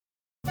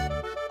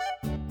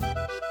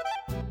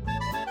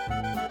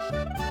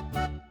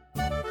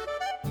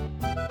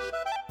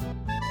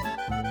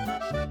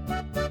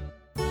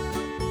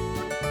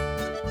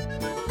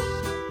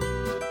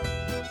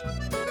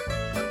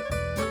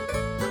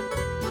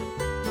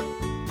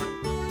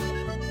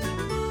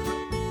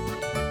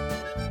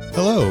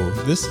Hello,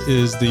 this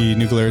is the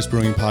New Glarus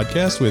Brewing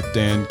Podcast with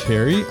Dan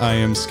Carey. I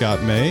am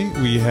Scott May.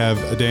 We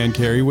have Dan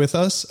Carey with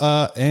us,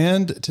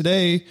 and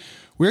today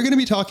we're going to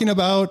be talking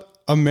about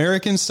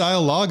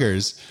American-style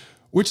lagers,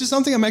 which is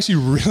something I'm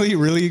actually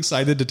really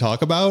excited to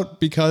talk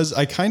about because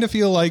I kind of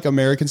feel like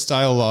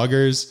American-style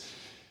lagers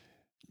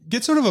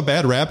get sort of a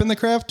bad rap in the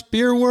craft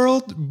beer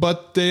world,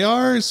 but they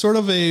are sort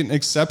of an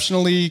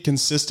exceptionally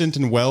consistent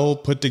and well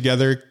put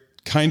together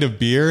kind of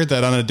beer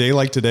that on a day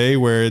like today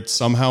where it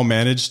somehow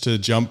managed to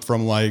jump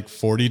from like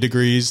 40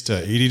 degrees to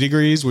 80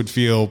 degrees would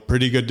feel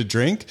pretty good to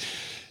drink.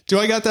 Do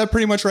I got that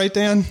pretty much right,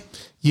 Dan?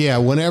 Yeah,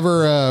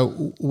 whenever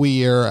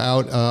we are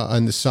out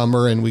in the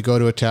summer and we go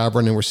to a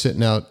tavern and we're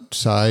sitting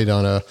outside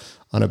on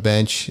a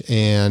bench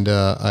and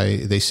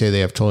they say they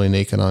have Totally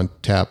Naked on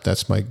tap,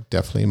 that's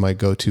definitely my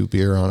go-to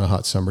beer on a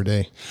hot summer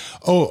day.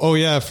 Oh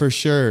yeah, for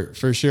sure.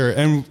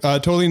 And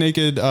Totally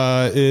Naked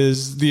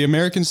is the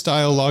American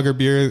style lager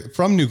beer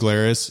from New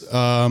Glarus.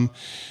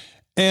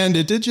 And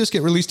it did just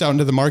get released out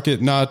into the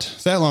market not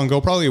that long ago,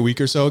 probably a week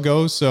or so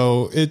ago.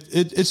 So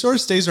it sort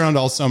of stays around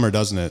all summer,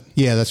 doesn't it?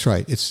 Yeah, that's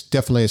right. It's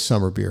definitely a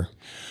summer beer.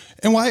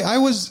 And why I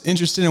was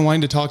interested in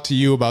wanting to talk to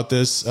you about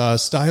this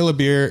style of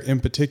beer in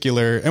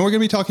particular, and we're going to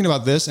be talking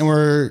about this, and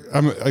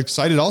I'm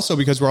excited also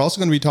because we're also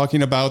going to be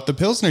talking about the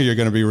Pilsner you're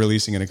going to be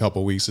releasing in a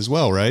couple of weeks as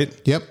well, right?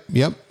 Yep.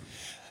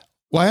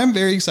 Why I'm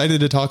very excited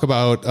to talk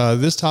about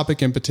this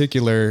topic in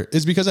particular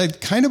is because I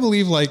kind of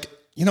believe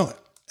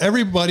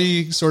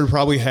everybody sort of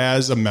probably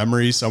has a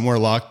memory somewhere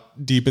locked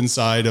deep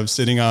inside of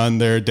sitting on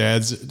their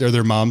dad's or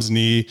their mom's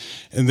knee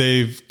and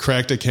they've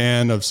cracked a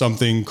can of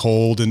something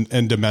cold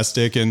and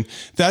domestic. And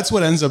that's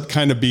what ends up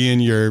kind of being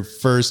your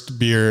first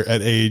beer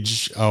at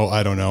age,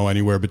 I don't know,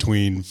 anywhere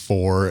between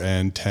 4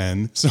 and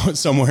 10. So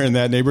somewhere in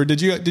that neighborhood.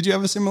 Did you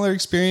have a similar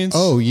experience?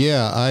 Oh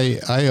yeah.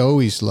 I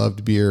always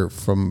loved beer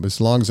from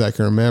as long as I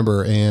can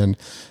remember. And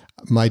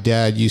my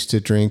dad used to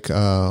drink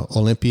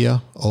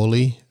Olympia,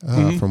 Oli,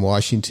 from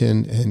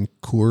Washington and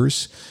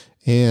Coors.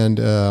 And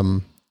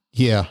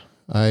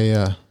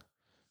I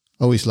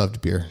always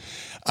loved beer.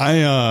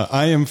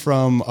 I am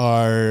from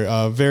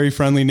our very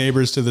friendly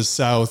neighbors to the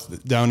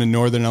south down in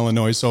northern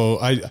Illinois. So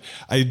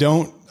I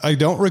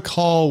don't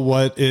recall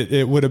what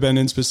it would have been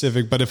in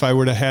specific, but if I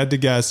were to had to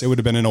guess, it would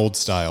have been an old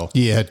style.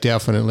 Yeah,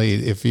 definitely.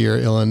 If you're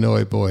an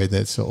Illinois boy,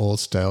 that's an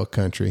old style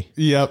country.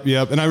 Yep.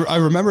 And I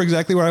remember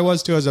exactly where I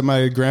was too. I was at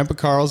my grandpa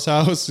Carl's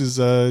house, who's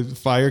a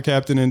fire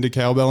captain in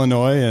DeKalb,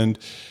 Illinois. And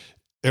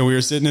we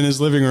were sitting in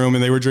his living room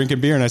and they were drinking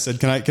beer. And I said,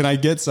 can I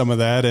get some of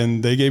that?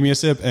 And they gave me a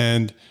sip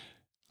and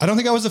I don't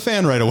think I was a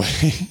fan right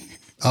away.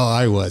 Oh,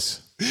 I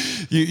was.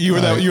 You were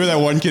that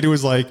one kid who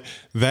was like,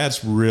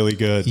 that's really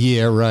good.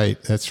 Yeah,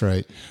 right. That's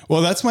right.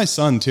 Well, that's my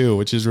son too,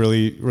 which is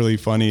really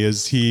funny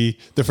is the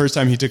first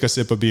time he took a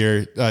sip of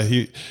beer,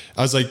 I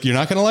was like, you're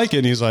not going to like it.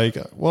 And he's like,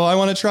 well, I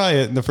want to try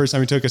it. And the first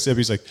time he took a sip,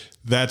 he's like,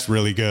 that's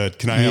really good.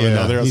 Can I have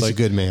another? I was he's like, a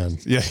good man.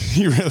 Yeah,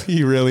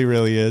 he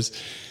really is.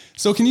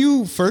 So can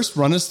you first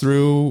run us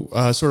through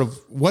sort of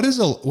what is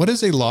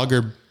a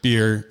lager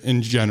beer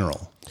in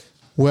general?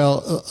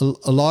 Well,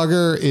 a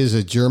lager is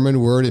a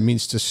German word. It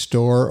means to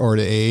store or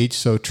to age.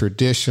 So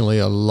traditionally,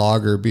 a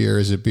lager beer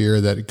is a beer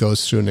that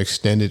goes through an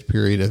extended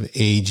period of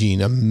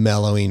aging, a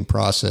mellowing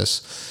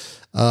process.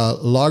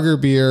 Lager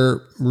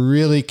beer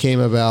really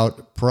came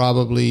about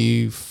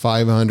probably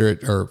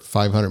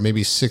 500,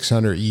 maybe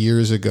 600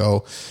 years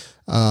ago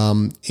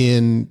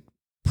in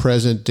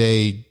present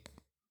day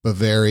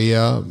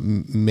Bavaria,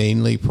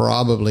 mainly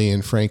probably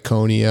in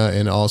Franconia,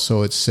 and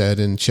also it's said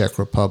in Czech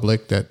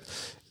Republic that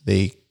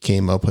they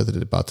came up with it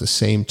at about the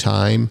same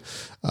time.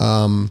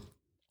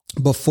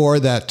 Before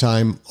that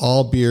time,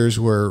 all beers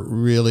were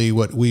really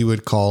what we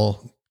would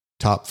call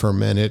top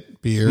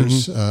fermented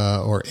beers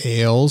or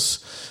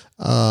ales.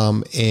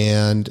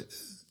 And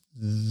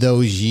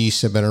those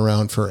yeasts have been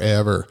around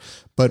forever.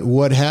 But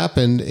what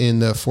happened in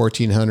the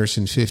 1400s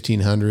and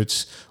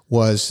 1500s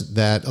was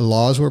that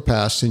laws were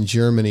passed in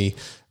Germany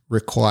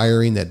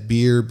requiring that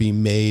beer be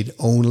made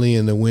only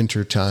in the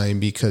wintertime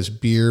because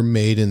beer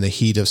made in the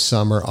heat of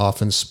summer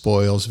often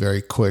spoils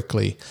very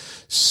quickly.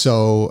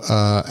 So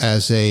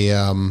as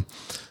a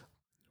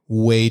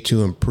way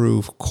to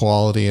improve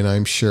quality, and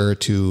I'm sure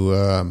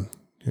to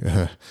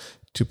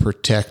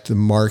protect the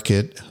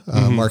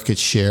market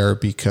share,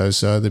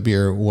 because the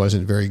beer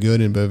wasn't very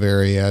good in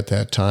Bavaria at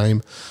that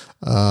time,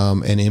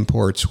 and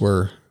imports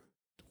were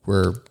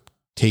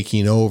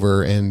taking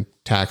over and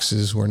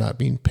taxes were not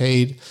being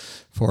paid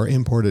for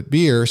imported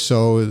beer.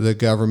 So the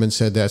government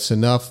said, that's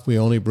enough. We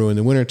only brew in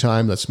the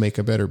wintertime. Let's make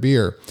a better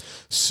beer.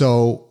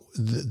 So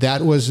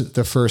that was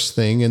the first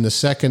thing. And the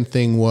second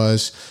thing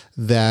was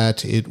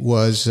that it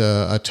was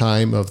a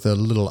time of the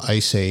little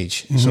ice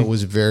age. So it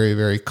was very,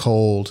 very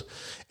cold.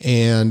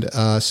 And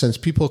since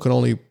people could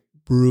only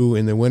brew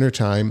in the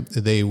wintertime,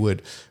 they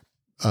would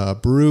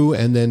brew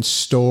and then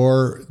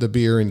store the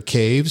beer in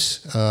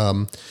caves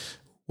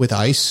with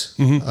ice.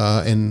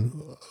 And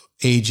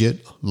age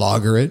it,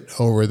 lager it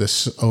over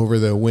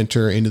the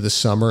winter into the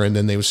summer, and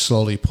then they would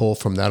slowly pull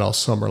from that all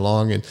summer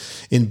long. And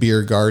in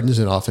beer gardens,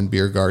 and often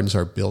beer gardens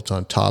are built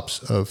on tops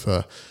of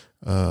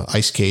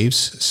ice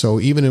caves. So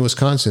even in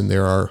Wisconsin,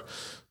 there are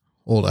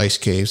old ice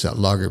caves that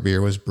lager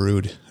beer was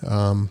brewed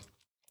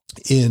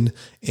in.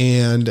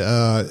 And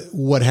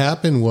what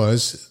happened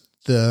was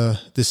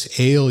this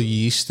ale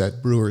yeast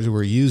that brewers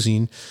were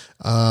using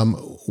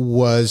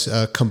was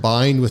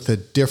combined with a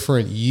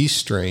different yeast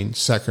strain,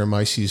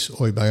 Saccharomyces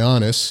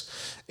eubayanus,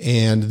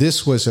 and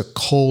this was a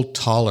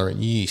cold-tolerant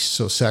yeast.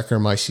 So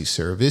Saccharomyces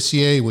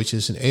cerevisiae, which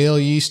is an ale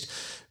yeast,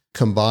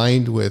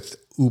 combined with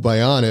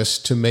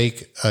eubayanus to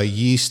make a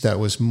yeast that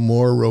was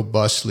more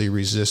robustly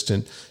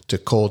resistant to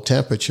cold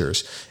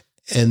temperatures.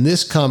 And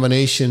this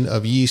combination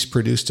of yeast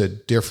produced a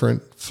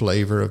different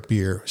flavor of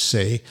beer,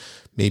 say,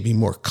 maybe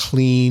more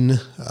clean,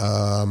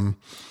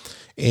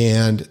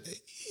 and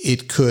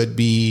it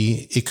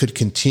could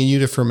continue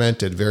to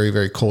ferment at very,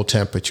 very cold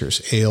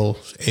temperatures.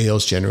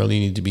 Ales generally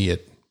need to be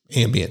at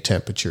ambient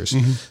temperatures.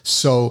 Mm-hmm.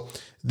 So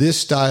this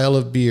style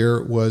of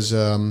beer was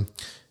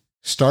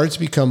started to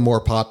become more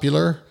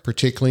popular,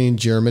 particularly in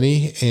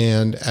Germany.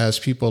 And as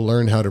people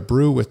learned how to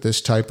brew with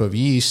this type of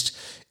yeast,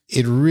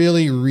 it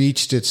really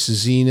reached its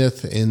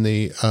zenith in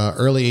the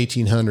early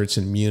 1800s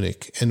in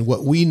Munich. And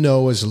what we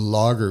know as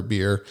lager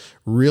beer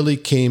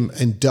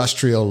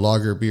industrial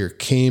lager beer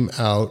came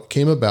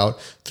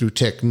about through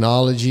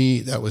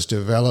technology that was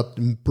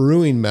developed,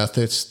 brewing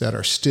methods that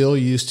are still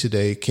used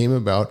today came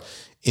about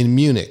in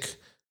Munich.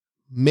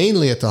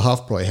 Mainly at the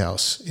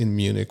Hofbräuhaus in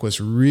Munich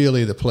was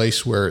really the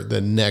place where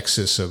the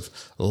nexus of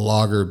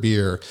lager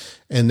beer.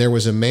 And there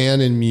was a man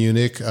in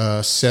Munich,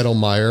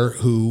 Sedlmayr,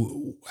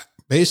 who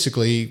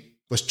basically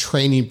was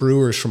training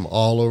brewers from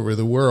all over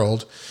the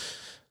world.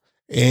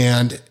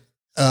 And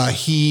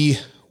he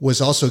was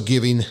also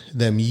giving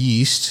them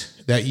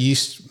yeast. That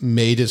yeast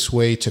made its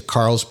way to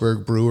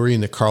Carlsberg Brewery,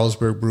 and the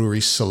Carlsberg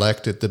Brewery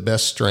selected the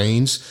best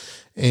strains.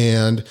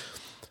 And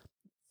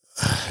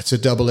it's a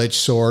double-edged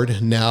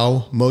sword.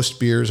 Now, most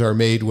beers are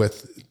made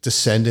with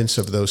descendants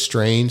of those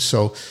strains.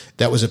 So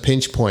that was a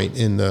pinch point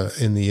in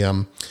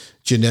the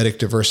genetic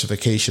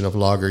diversification of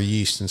lager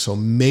yeast. And so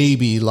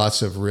maybe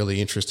lots of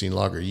really interesting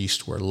lager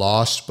yeast were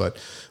lost, but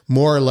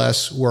more or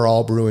less we're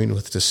all brewing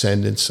with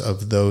descendants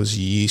of those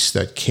yeasts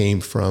that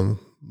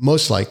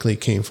most likely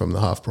came from the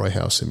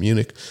Hofbräuhaus in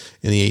Munich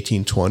in the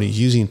 1820s,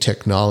 using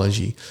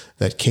technology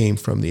that came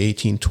from the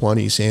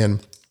 1820s. And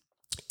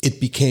it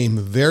became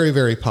very,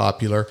 very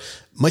popular,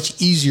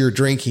 much easier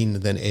drinking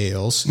than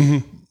ales,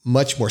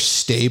 much more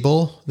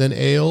stable than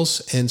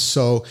ales. And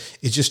so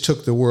it just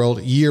took the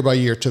world, year by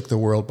year, took the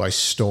world by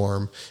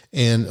storm.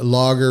 And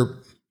lager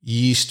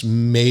yeast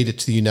made it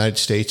to the United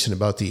States in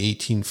about the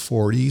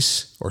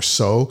 1840s or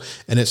so,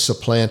 and it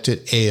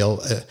supplanted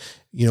ale.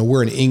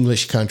 We're an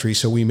English country,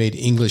 so we made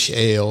English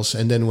ales.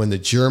 And then when the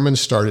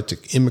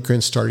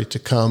immigrants started to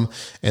come,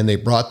 and they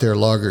brought their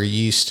lager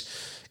yeast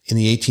in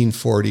the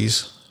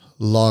 1840s,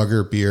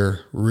 lager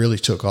beer really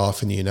took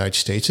off in the United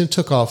States and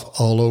took off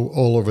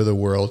all over the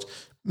world,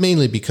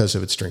 mainly because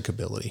of its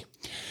drinkability.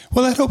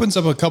 Well, that opens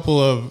up a couple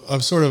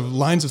of sort of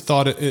lines of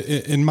thought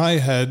in my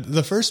head.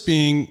 The first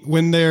being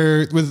when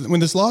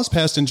this law is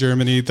passed in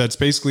Germany, that's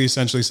basically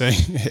essentially saying,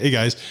 hey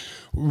guys,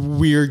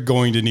 we're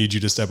going to need you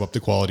to step up the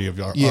quality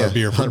of our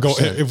beer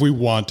if we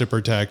want to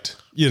protect,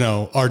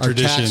 our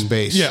tradition, tax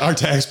base. Yeah, our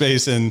tax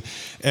base and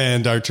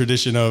our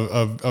tradition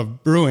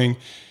of brewing.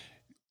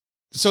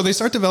 So they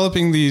start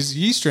developing these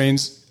yeast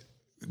strains.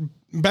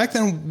 Back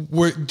then,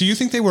 do you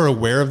think they were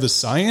aware of the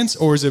science,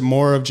 or is it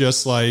more of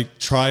just like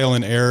trial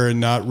and error and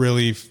not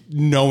really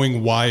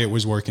knowing why it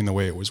was working the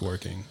way it was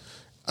working?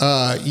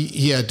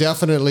 Yeah,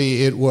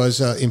 definitely it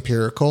was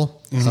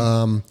empirical.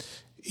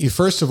 Mm-hmm.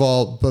 First of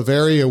all,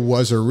 Bavaria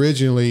was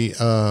originally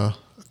a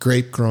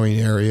grape growing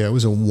area. It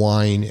was a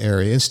wine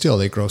area, and still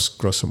they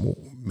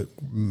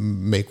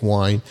make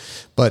wine.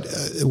 But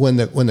when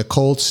the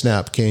cold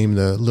snap came,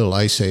 the little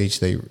ice age,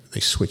 they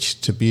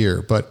switched to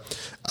beer. But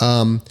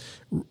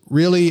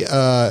really,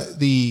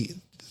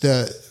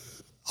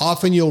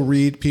 often you'll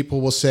read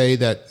people will say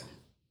that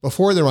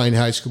before the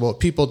Reinheitsgebot,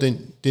 people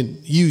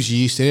didn't use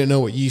yeast. They didn't know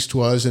what yeast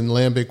was, and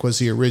lambic was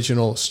the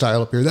original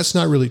style of beer. That's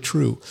not really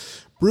true.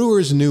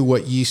 Brewers knew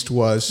what yeast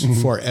was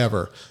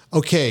forever.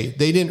 Okay,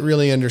 they didn't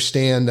really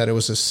understand that it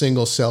was a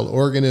single-cell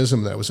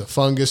organism, that it was a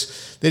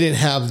fungus. They didn't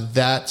have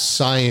that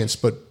science,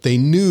 but they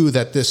knew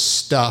that this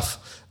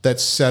stuff that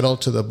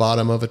settled to the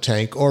bottom of a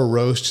tank or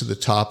rose to the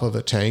top of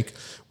a tank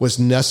was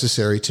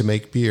necessary to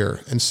make beer.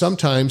 And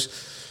sometimes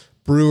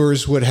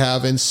brewers would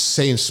have, in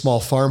small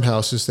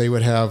farmhouses, they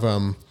would have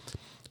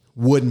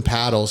wooden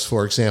paddles,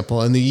 for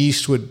example, and the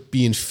yeast would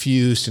be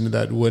infused into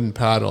that wooden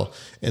paddle,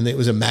 and it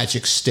was a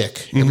magic stick.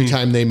 Mm-hmm. Every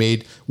time they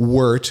made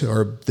wort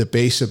or the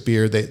base of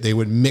beer, they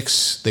would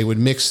mix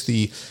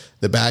the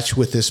batch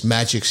with this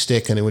magic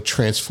stick, and it would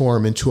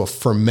transform into a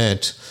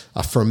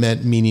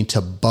ferment meaning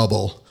to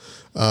bubble,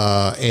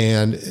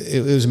 and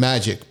it was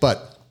magic.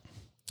 But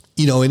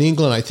in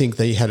England, I think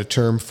they had a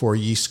term for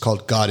yeast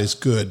called "God is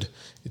good."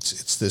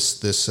 It's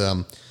this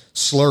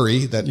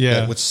slurry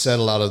that would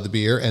settle out of the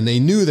beer, and they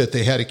knew that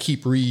they had to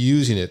keep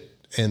reusing it.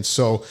 And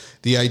so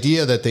the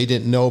idea that they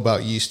didn't know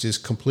about yeast is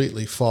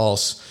completely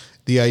false.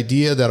 The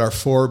idea that our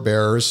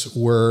forebears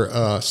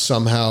were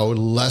somehow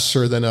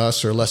lesser than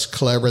us or less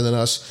clever than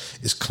us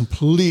is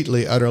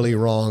completely, utterly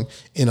wrong.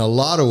 In a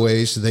lot of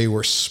ways, they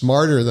were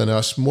smarter than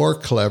us, more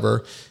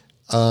clever.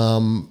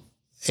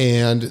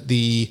 And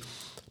the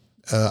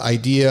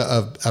idea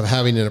of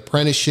having an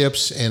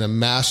apprenticeships and a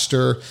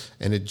master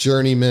and a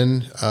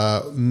journeyman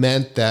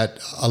meant that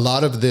a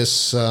lot of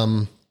this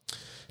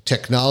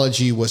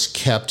technology was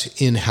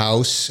kept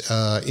in-house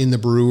in the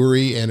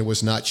brewery, and it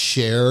was not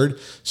shared.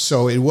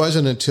 So it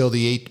wasn't until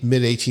the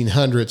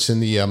mid-1800s in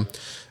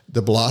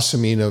the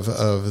blossoming of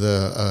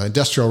the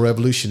Industrial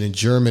Revolution in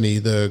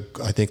Germany,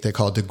 I think they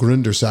call it the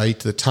Gründerzeit,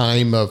 the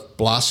time of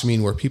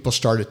blossoming where people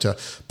started to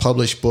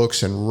publish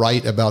books and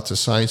write about the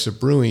science of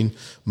brewing.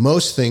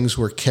 Most things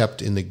were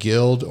kept in the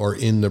guild or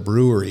in the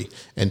brewery.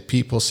 And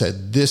people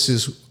said,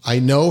 I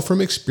know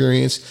from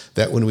experience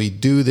that when we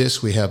do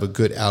this, we have a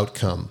good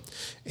outcome.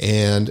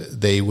 And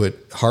they would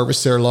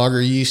harvest their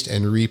lager yeast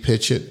and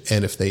repitch it.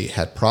 And if they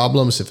had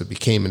problems, if it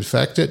became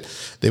infected,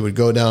 they would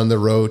go down the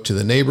road to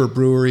the neighbor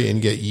brewery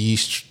and get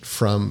yeast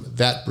from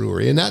that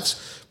brewery. And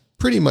that's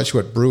pretty much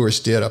what brewers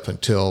did up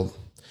until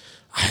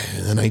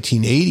the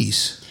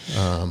 1980s.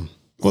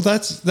 Well,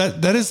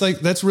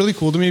 that's really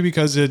cool to me,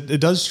 because it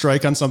does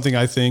strike on something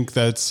I think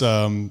that's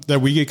that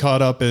we get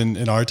caught up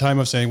in our time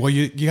of saying, well,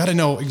 you got to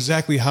know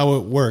exactly how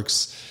it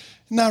works.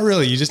 Not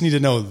really. You just need to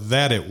know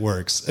that it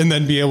works and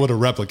then be able to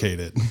replicate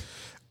it.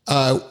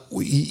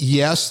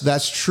 Yes,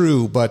 that's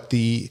true. But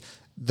the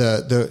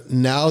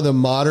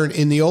modern,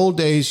 in the old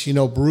days,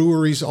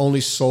 breweries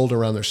only sold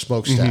around their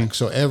smokestack. Mm-hmm.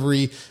 So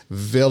every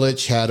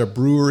village had a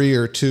brewery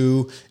or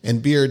two,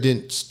 and beer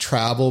didn't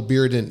travel.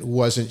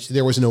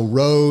 There was no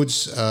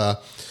roads.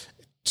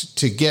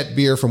 To get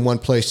beer from one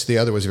place to the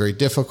other was very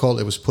difficult.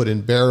 It was put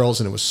in barrels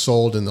and it was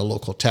sold in the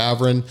local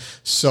tavern,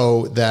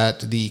 so that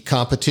the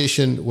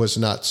competition was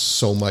not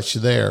so much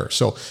there.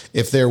 So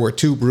if there were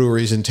two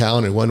breweries in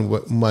town and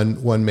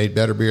one made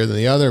better beer than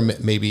the other,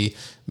 maybe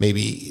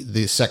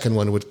the second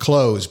one would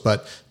close,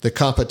 but the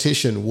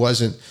competition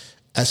wasn't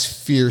as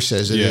fierce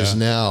as it is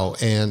now.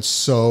 And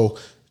so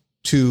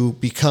to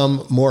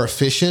become more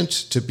efficient,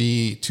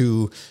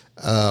 to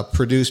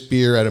produce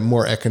beer at a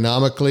more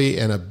economically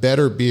and a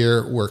better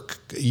beer, where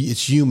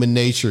it's human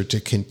nature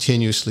to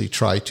continuously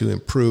try to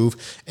improve.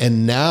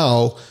 And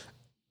now,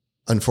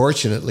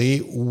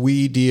 unfortunately,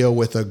 we deal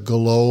with a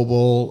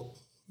global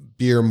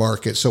beer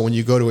market. So when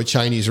you go to a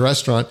Chinese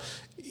restaurant,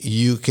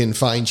 you can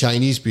find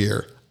Chinese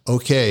beer.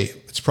 Okay,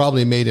 it's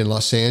probably made in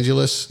Los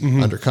Angeles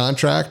under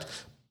contract,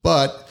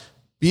 but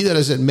be that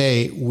as it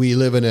may, we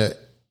live in a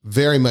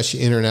very much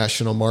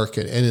international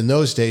market. And in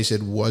those days,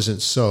 it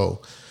wasn't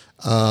so.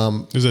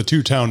 It was a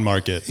two-town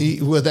market.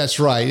 Well, that's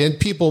right. And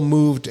people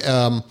moved,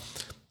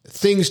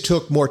 things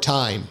took more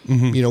time.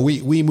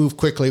 Mm-hmm. We moved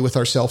quickly with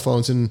our cell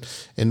phones and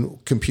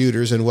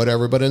computers and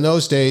whatever. But in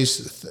those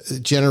days,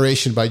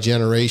 generation by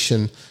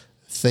generation,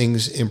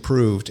 things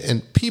improved.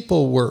 And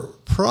people were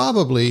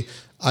probably,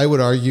 I would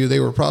argue, they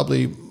were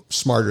probably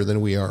smarter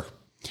than we are.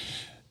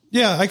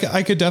 Yeah,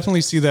 I could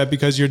definitely see that,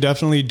 because you're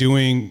definitely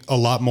doing a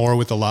lot more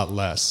with a lot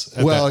less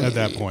at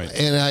that point.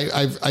 And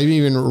I've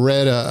even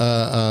read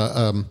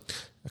a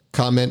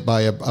comment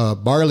by a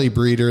barley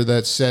breeder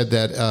that said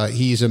that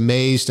he's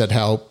amazed at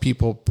how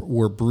people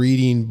were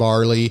breeding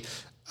barley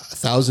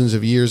thousands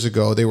of years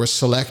ago. They were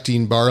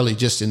selecting barley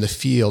just in the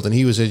field, and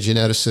he was a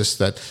geneticist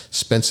that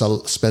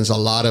spends a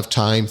lot of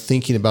time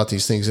thinking about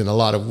these things with a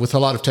lot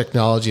of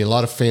technology and a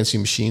lot of fancy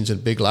machines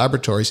and big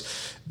laboratories.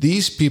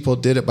 These people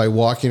did it by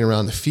walking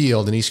around the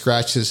field, and he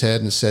scratched his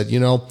head and said,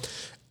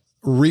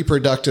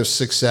 reproductive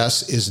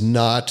success is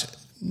not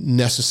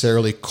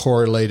necessarily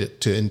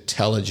correlated to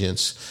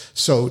intelligence.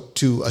 So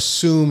to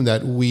assume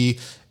that we,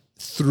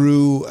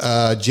 through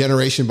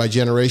generation by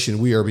generation,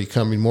 we are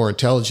becoming more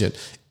intelligent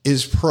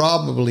is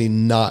probably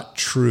not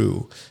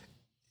true.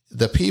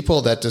 The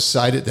people that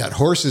decided that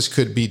horses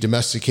could be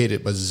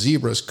domesticated but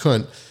zebras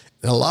couldn't,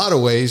 in a lot of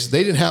ways,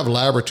 they didn't have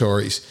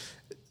laboratories.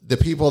 The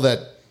people that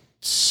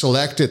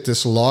selected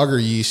this lager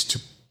yeast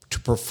to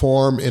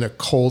perform in a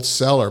cold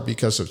cellar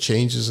because of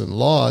changes in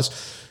laws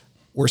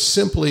were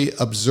simply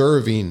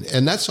observing.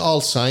 And that's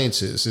all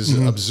science is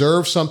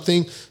observe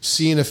something,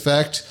 see an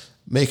effect,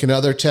 make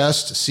another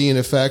test, see an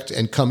effect,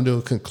 and come to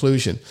a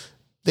conclusion.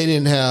 They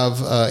didn't have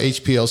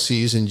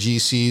HPLCs and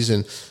GCs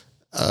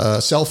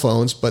and cell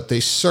phones, but they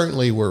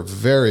certainly were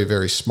very,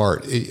 very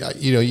smart.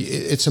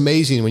 It's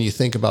amazing when you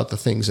think about the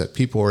things that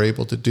people were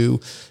able to do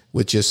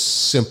with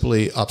just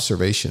simply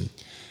observation.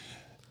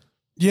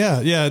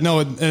 Yeah, no,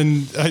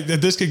 and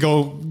this could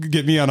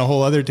get me on a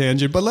whole other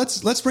tangent, but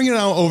let's bring it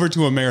out over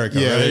to America.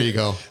 Yeah, right? There you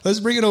go. Let's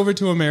bring it over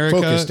to America.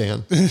 Focus,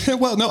 Dan.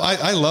 Well, no,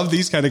 I love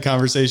these kind of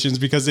conversations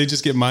because they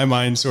just get my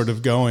mind sort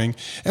of going.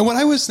 And what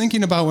I was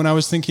thinking about when I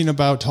was thinking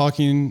about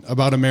talking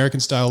about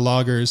American style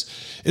lagers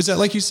is that,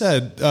 like you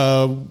said,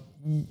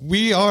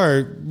 we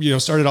are,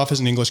 started off as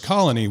an English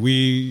colony.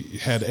 We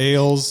had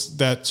ales,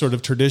 that sort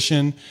of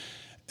tradition,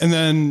 and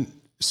then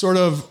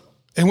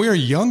and we're a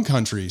young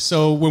country.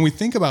 So when we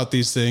think about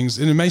these things,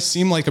 and it may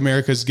seem like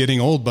America's getting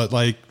old, but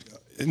like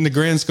in the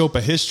grand scope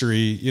of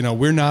history,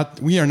 we are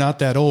not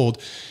that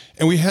old.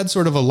 And we had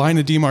sort of a line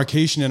of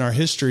demarcation in our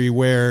history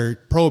where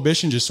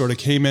prohibition just sort of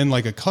came in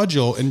like a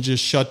cudgel and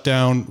just shut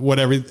down what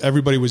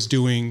everybody was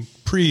doing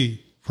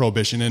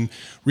pre-prohibition. And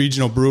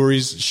regional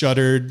breweries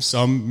shuttered.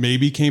 Some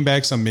maybe came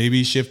back, some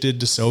maybe shifted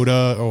to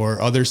soda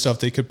or other stuff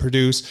they could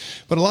produce.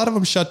 But a lot of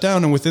them shut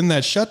down. And within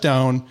that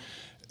shutdown,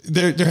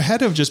 there had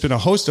to have just been a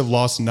host of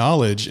lost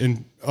knowledge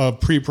in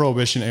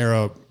pre-prohibition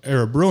era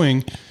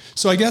brewing.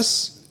 So I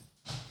guess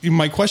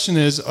my question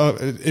is,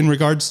 in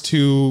regards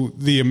to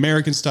the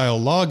American style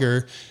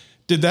lager,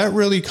 did that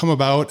really come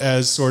about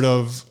as sort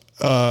of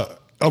a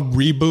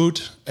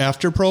reboot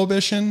after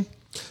prohibition?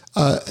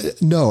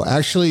 No,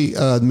 actually,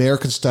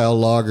 American style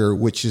lager,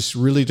 which is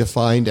really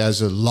defined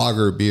as a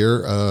lager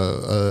beer,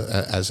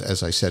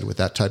 as I said, with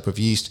that type of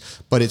yeast,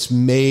 but it's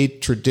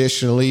made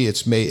traditionally.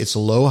 It's a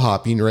low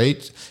hopping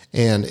rate,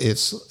 and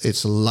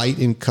it's light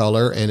in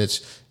color, and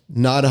it's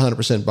not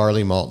 100%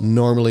 barley malt.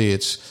 Normally,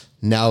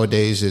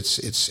 nowadays it's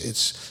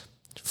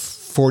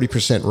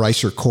 40%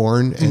 rice or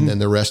corn, and then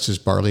the rest is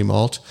barley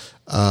malt.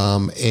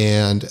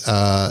 It's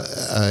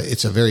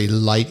a very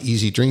light,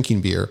 easy drinking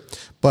beer,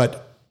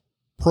 but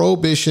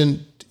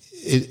Prohibition,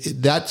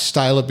 that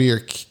style of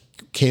beer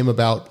came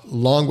about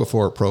long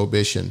before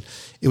Prohibition.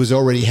 It was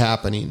already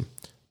happening.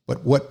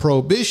 But what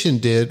Prohibition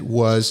did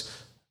was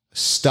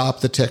stop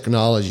the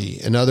technology.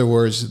 In other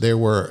words, there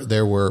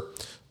were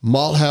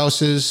malt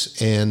houses,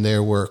 and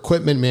there were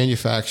equipment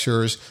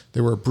manufacturers,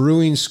 there were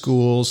brewing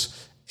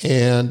schools,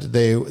 and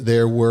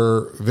there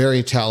were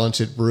very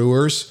talented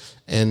brewers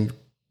and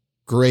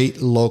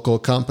great local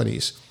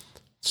companies.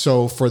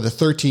 So for the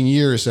 13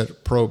 years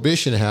that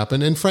Prohibition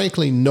happened, and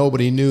frankly,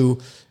 nobody knew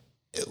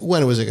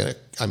when was it going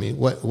to,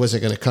 what was it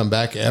going to come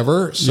back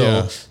ever?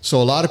 So a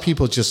lot of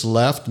people just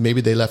left.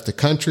 Maybe they left the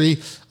country.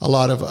 A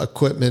lot of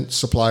equipment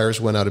suppliers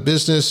went out of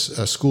business.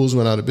 Schools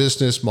went out of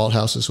business. Malt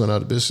houses went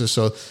out of business.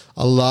 So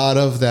a lot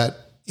of that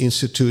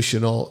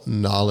institutional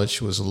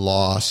knowledge was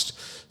lost.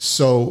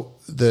 So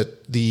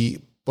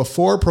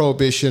before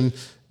Prohibition,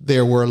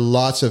 there were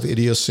lots of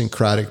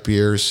idiosyncratic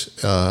beers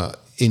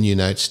in the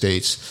United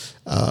States.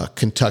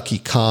 Kentucky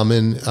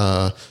Common,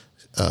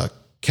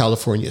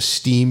 California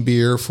steam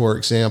beer, for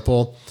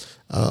example.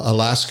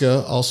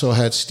 Alaska also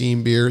had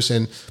steam beers.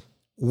 And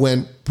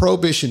when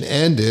Prohibition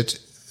ended,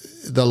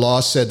 the law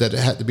said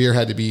that the beer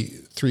had to be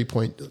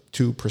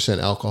 3.2%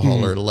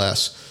 alcohol or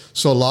less.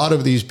 So a lot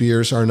of these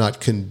beers are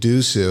not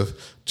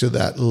conducive to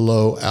that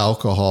low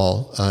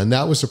alcohol. And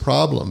that was a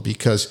problem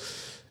because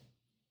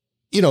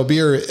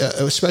beer,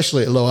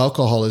 especially at low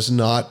alcohol, is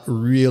not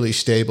really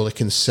stable. It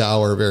can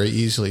sour very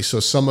easily. So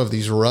some of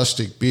these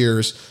rustic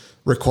beers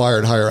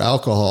required higher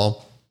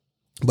alcohol.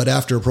 But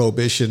after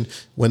Prohibition,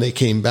 when they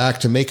came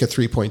back to make a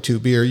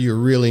 3.2 beer, you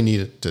really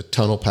needed to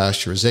tunnel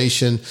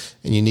pasteurization,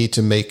 and you need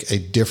to make a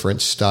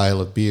different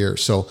style of beer.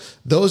 So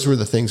those were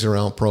the things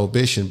around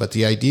Prohibition. But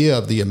the idea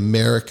of the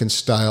American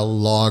style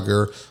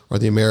lager or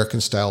the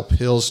American style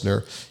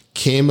Pilsner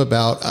came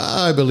about,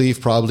 I believe,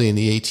 probably in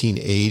the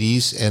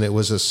 1880s, and it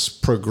was a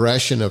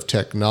progression of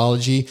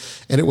technology,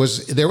 and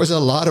there was a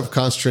lot of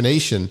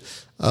consternation,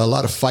 a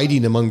lot of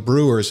fighting among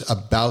brewers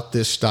about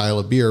this style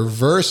of beer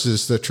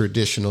versus the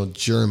traditional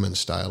German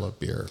style of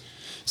beer.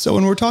 So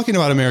when we're talking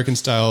about American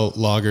style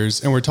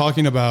lagers, and we're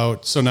talking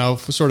about, so now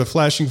sort of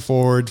flashing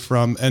forward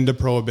from end of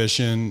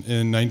Prohibition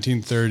in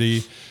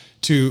 1930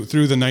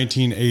 through the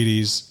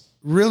 1980s,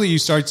 really you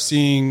start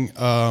seeing,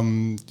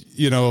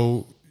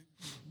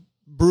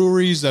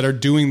 breweries that are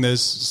doing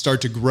this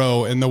start to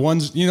grow, and the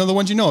ones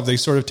of, they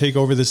sort of take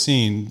over the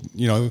scene.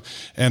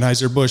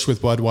 Anheuser-Busch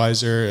with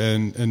Budweiser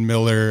and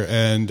Miller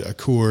and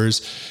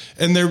Coors,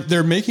 and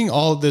they're making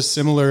all of this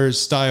similar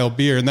style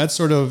beer, and that's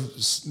sort of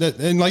that.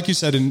 And like you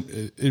said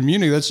in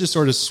Munich, that's just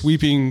sort of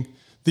sweeping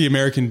the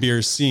American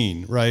beer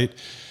scene, right?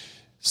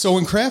 So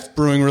when craft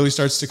brewing really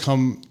starts to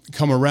come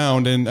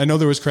around, and I know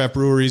there was craft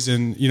breweries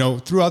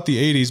throughout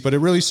the 80s, but it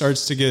really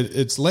starts to get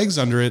its legs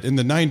under it in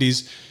the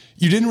 90s.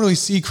 You didn't really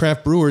see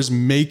craft brewers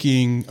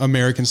making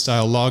American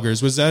style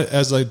lagers. Was that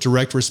as a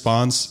direct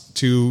response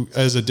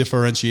as a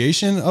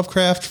differentiation of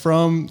craft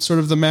from sort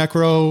of the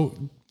macro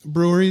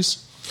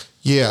breweries?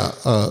 Yeah,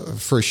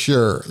 for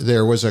sure.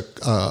 There was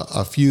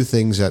a few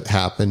things that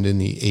happened in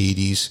the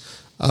 80s.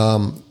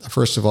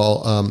 First of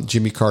all,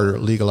 Jimmy Carter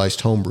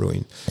legalized home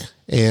brewing.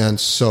 And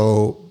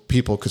so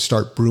people could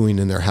start brewing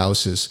in their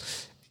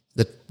houses.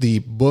 The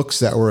books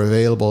that were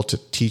available to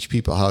teach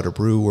people how to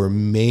brew were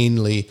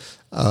mainly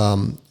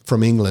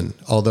from England,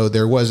 although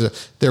there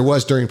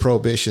was during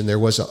Prohibition, there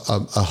was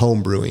a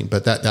home brewing,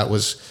 but that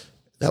was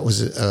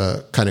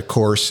kind of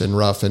coarse and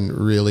rough and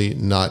really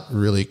not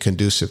really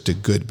conducive to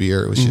good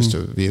beer. It was just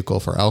a vehicle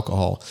for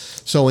alcohol.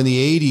 So in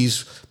the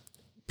 80s,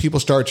 people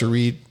started to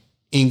read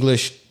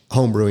English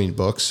home brewing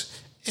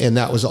books, and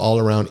that was all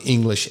around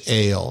English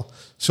ale.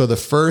 So the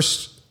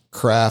first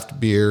craft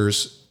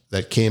beers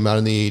that came out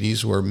in the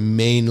 80s were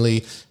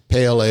mainly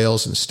pale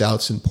ales and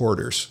stouts and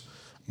porters.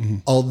 Mm-hmm.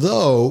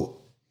 Although,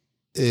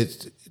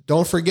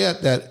 don't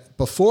forget that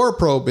before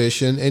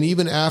Prohibition and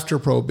even after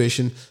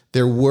Prohibition,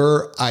 there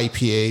were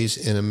IPAs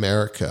in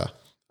America.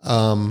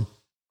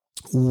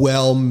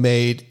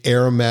 Well-made,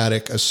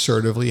 aromatic,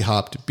 assertively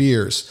hopped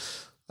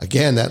beers.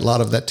 Again, a lot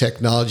of that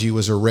technology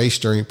was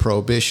erased during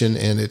Prohibition,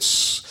 and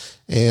it's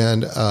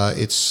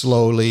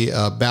slowly.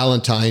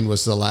 Ballantine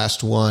was the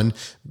last one.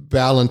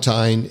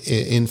 Ballantine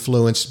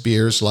influenced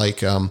beers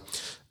like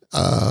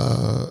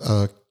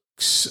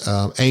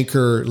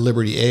Anchor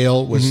Liberty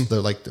Ale was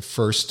the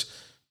first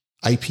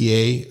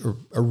IPA or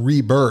a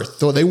rebirth.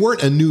 Though they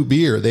weren't a new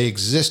beer, they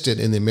existed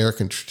in the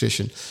American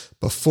tradition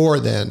before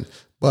then.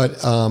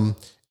 But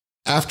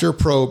after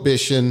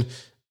Prohibition,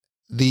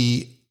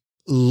 the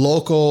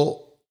local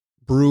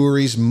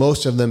breweries,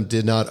 most of them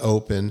did not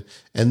open.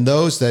 And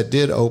those that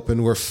did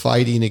open were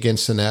fighting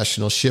against the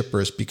national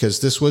shippers,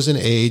 because this was an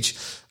age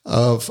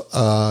of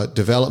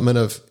development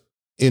of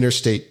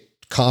interstate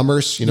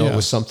commerce. It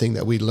was something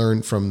that we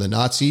learned from the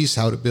Nazis,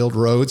 how to build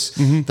roads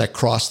that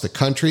crossed the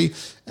country,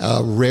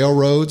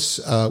 railroads,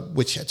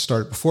 which had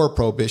started before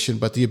Prohibition,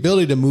 but the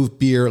ability to move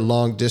beer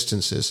long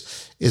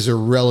distances is a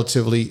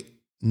relatively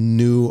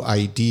new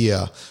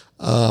idea.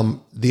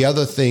 The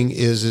other thing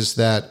is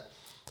that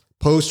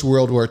post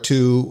World War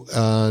II,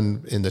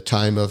 in the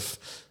time of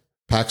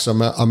Pax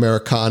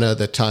Americana,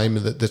 the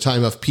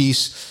time of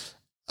peace,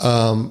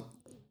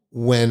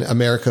 when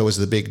America was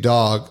the big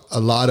dog, a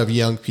lot of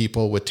young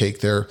people would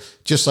take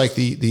just like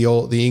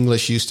the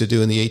English used to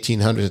do in the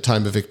 1800s, the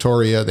time of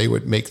Victoria, they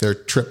would make their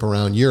trip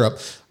around Europe.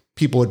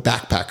 People would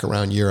backpack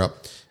around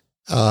Europe,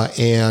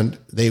 and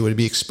they would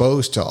be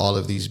exposed to all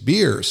of these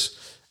beers.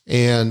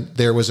 And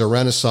there was a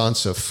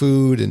renaissance of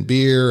food and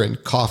beer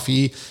and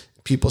coffee.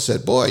 People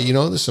said, boy,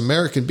 this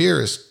American beer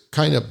is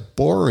kind of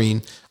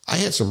boring. I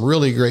had some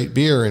really great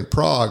beer in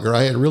Prague, or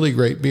I had really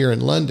great beer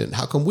in London.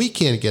 How come we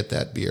can't get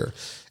that beer?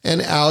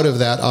 And out of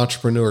that,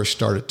 entrepreneurs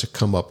started to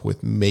come up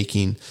with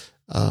making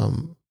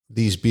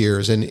these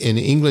beers. And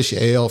English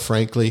ale,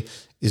 frankly,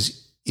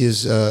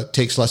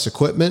 takes less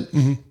equipment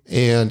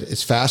and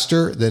it's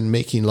faster than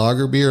making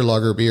lager beer.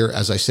 Lager beer,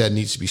 as I said,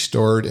 needs to be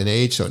stored and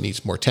aged, so it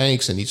needs more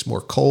tanks, it needs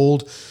more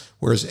cold.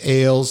 Whereas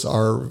ales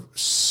are,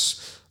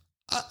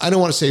 I don't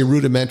want to say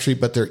rudimentary,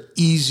 but they're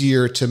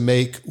easier to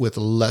make with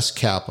less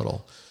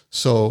capital.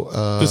 So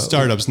the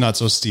startup's not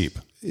so steep.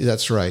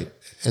 That's right.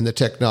 And the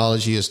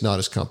technology is not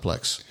as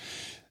complex.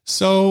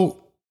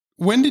 So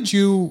when did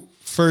you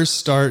first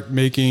start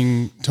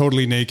making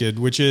Totally Naked,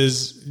 which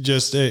is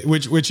just to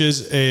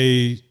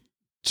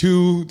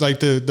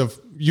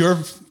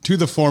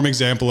the form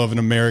example of an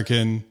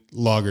American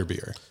lager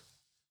beer?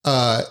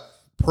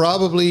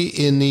 Probably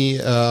in the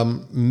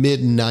mid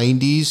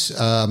 90s.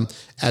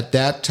 At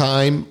that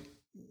time,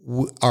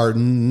 our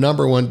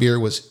number one beer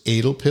was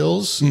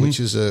Edelpils, which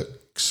is a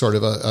sort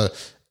of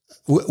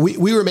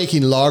we were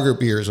making lager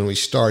beers when we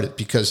started,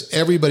 because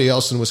everybody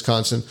else in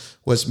Wisconsin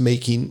was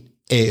making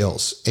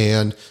ales.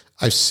 And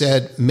I've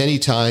said many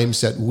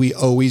times that we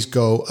always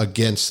go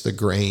against the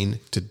grain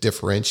to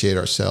differentiate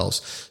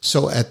ourselves.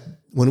 So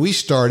when we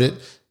started,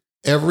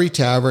 every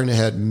tavern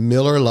had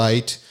Miller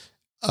Lite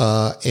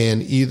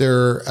and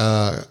either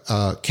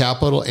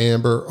Capital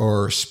Amber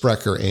or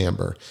Sprecher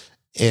Amber.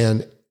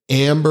 And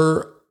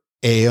amber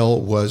ale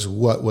was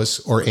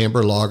or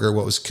amber lager,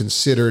 what was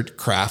considered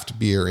craft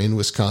beer in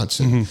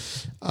Wisconsin.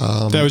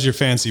 That was your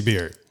fancy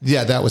beer.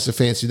 Yeah, that was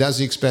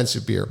the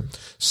expensive beer.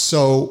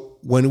 So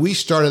when we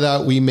started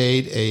out, we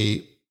made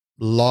a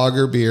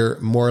lager beer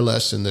more or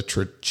less in the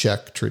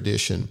Czech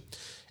tradition.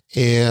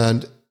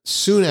 And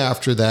soon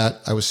after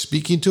that, I was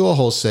speaking to a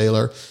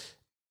wholesaler,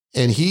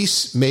 and he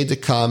made the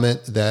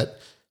comment that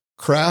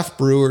craft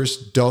brewers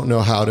don't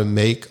know how to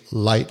make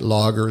light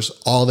lagers.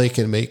 All they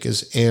can make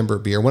is amber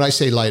beer. When I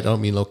say light, I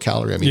don't mean low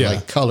calorie. I mean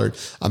light colored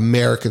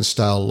American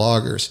style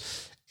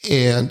lagers.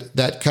 And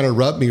that kind of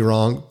rubbed me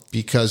wrong,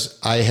 because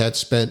I had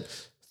spent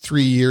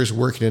 3 years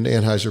working in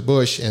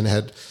Anheuser-Busch and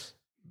had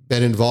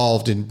been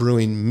involved in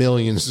brewing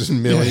millions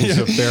and millions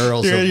of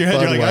barrels of Budweiser. You're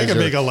like, I can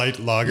make a light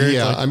lager.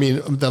 Yeah, I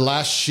mean, the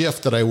last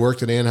shift that I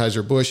worked at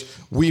Anheuser-Busch,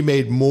 we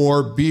made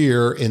more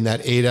beer in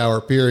that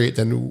 8-hour period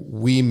than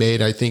we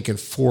made, I think, in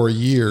 4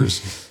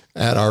 years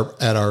at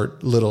our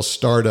little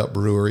startup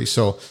brewery.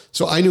 So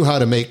I knew how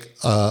to make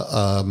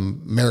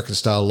American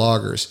style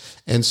lagers,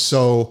 and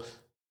so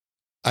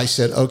I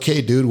said,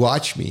 "Okay, dude,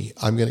 watch me.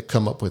 I'm going to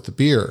come up with the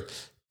beer."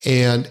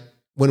 And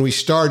when we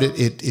started,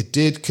 it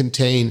did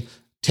contain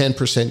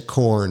 10%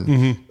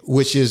 corn,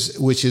 which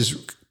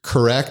is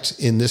correct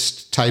in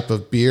this type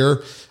of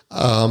beer.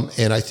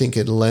 And I think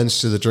it lends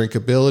to the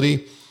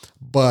drinkability,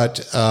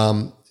 but,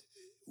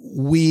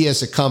 we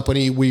as a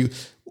company, we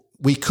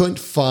couldn't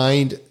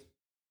find,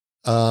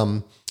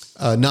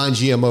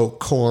 non-GMO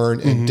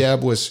corn, and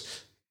Deb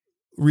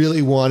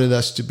really wanted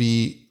us to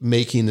be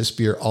making this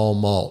beer all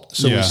malt.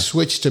 So we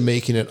switched to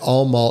making it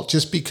all malt,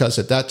 just because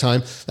at that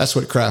time, that's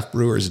what craft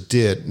brewers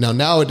did. Now,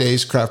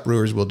 nowadays, craft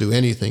brewers will do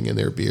anything in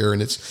their beer,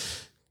 and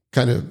it's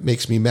kind of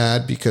makes me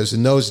mad because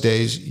in those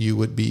days you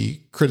would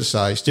be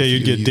criticized. Yeah,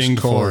 you'd get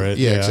dinged for it.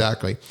 Yeah,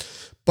 exactly.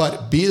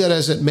 But be that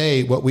as it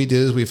may, what we did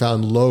is we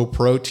found low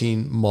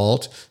protein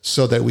malt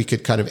so that we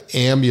could kind of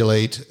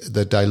emulate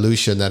the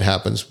dilution that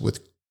happens with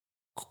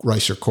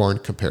rice or corn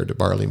compared to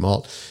barley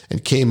malt,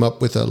 and came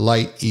up with a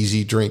light,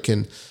 easy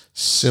drinking,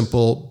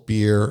 simple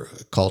beer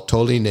called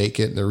Totally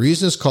Naked. And the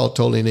reason it's called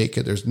Totally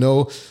Naked, there's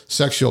no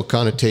sexual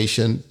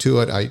connotation to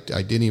it. I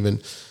didn't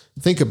even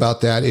think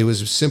about that. It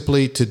was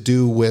simply to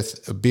do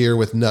with a beer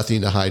with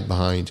nothing to hide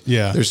behind.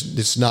 Yeah.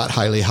 It's not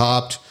highly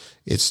hopped.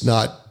 It's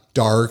not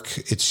dark.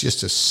 It's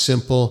just a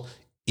simple,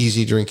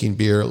 easy drinking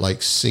beer,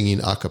 like singing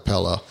a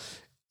cappella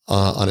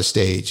on a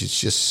stage. It's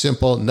just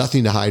simple,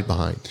 nothing to hide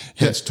behind.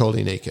 It's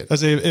Totally Naked. I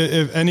say,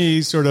 if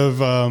any sort of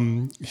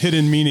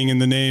hidden meaning in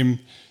the name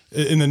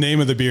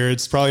of the beer,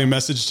 it's probably a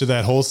message to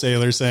that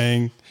wholesaler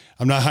saying,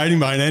 I'm not hiding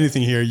behind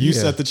anything here. You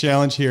set the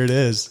challenge. Here it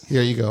is.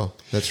 Here you go.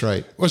 That's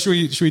right. Well,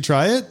 should we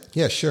try it?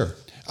 Yeah, sure.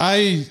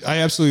 I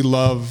absolutely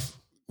love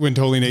when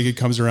Totally Naked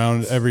comes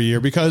around every year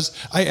because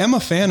I am a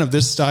fan of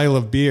this style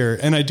of beer,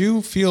 and I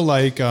do feel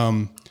like,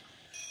 and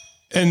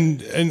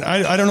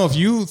I don't know if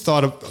you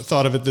thought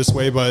of it this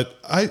way, but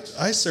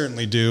I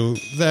certainly do.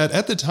 That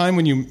at the time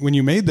when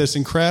you made this,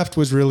 and craft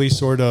was really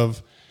sort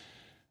of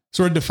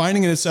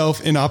defining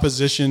itself in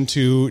opposition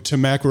to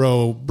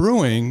macro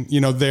brewing. You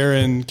know, they're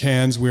in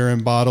cans, we're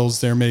in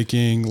bottles. They're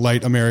making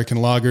light American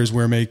lagers,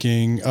 we're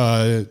making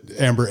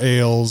amber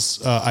ales,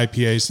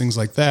 IPAs, things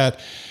like that.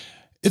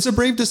 It's a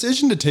brave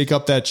decision to take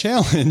up that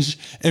challenge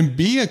and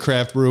be a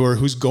craft brewer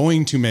who's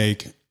going to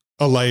make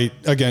a light,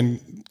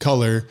 again,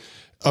 color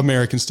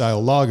American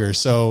style lager.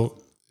 So,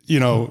 you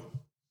know,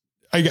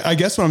 I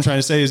guess what I'm trying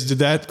to say is, did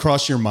that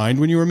cross your mind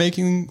when you were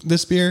making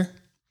this beer?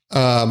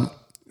 I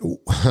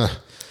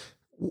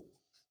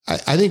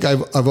think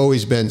I've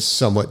always been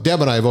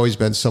Deb and I have always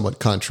been somewhat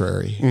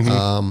contrary.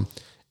 Mm-hmm.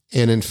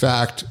 And in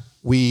fact,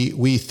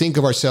 we think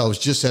of ourselves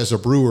just as a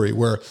brewery.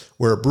 We're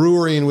a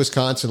brewery in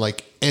Wisconsin,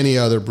 like any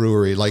other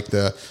brewery, like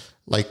the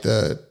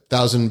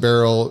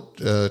 1,000-barrel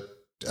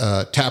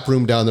tap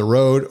room down the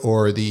road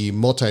or the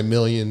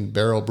multi-million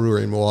barrel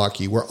brewery in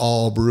Milwaukee. We're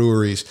all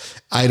breweries.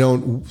 I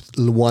don't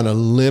want to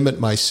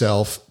limit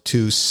myself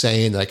to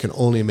saying that I can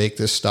only make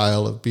this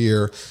style of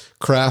beer.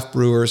 Craft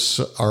brewers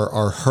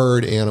are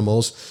herd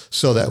animals,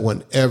 so that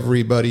when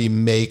everybody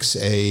makes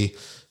a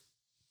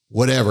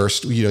whatever,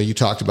 you know, you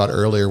talked about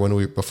earlier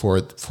before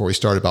we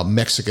started about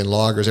Mexican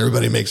lagers.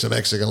 Everybody makes a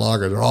Mexican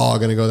lager. They're all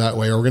going to go that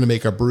way. Or we're going to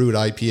make a brewed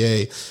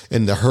IPA,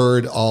 and the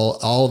herd,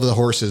 all of the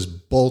horses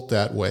bolt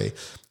that way.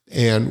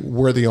 And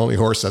we're the only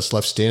horse that's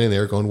left standing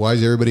there going, why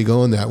is everybody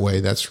going that way?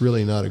 That's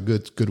really not a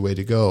good way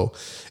to go.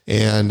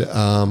 And,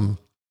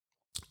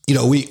 you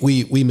know,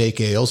 we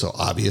make ales. So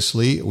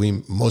obviously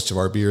most of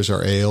our beers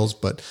are ales,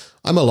 but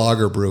I'm a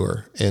lager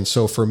brewer. And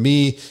so for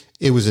me,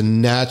 it was a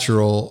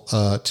natural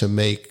to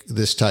make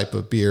this type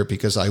of beer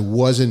because I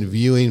wasn't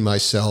viewing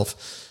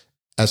myself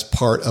as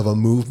part of a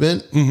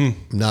movement,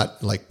 mm-hmm.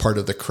 not like part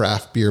of the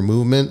craft beer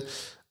movement.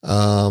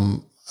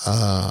 I'm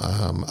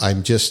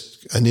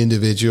just an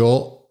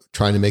individual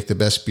trying to make the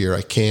best beer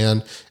I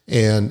can.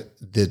 And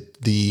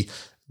the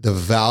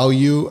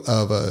value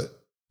of a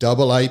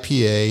double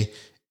IPA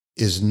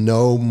is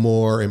no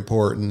more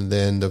important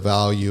than the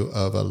value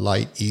of a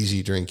light,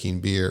 easy drinking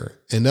beer.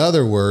 In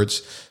other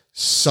words,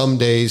 some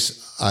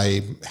days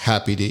I'm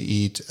happy to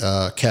eat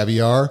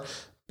caviar,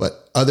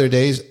 but other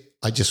days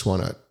I just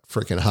want a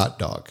freaking hot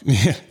dog.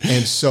 Yeah.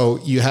 And so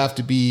you have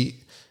to be,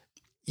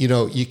 you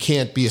know, you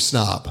can't be a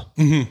snob.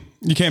 Mm-hmm.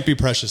 You can't be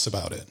precious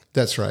about it.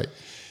 That's right.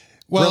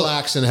 Well,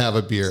 relax and have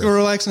a beer.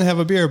 Relax and have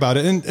a beer about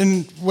it.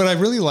 And what I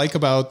really like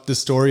about the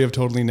story of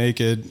Totally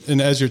Naked,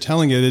 and as you're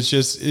telling it, it's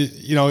just,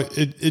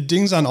 it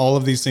dings on all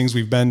of these things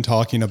we've been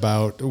talking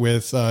about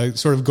with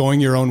sort of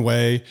going your own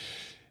way,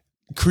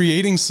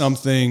 creating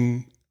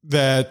something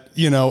that,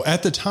 you know,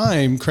 at the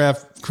time,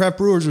 craft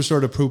brewers were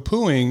sort of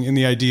poo-pooing in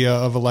the idea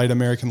of a light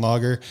American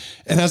lager.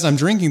 And as I'm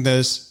drinking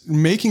this,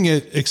 making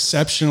it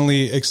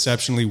exceptionally,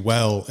 exceptionally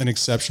well and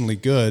exceptionally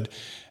good.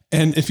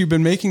 And if you've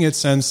been making it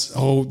since,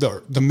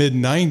 the mid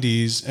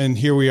 90s, and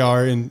here we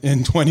are in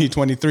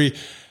 2023,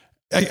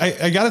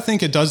 I got to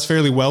think it does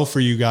fairly well for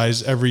you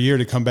guys every year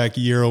to come back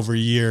year over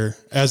year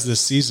as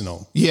this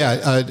seasonal.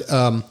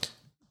 Yeah.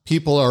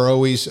 People are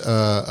always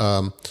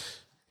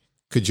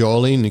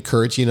cajoling,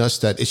 encouraging us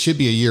that it should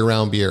be a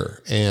year-round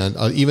beer. And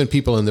even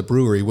people in the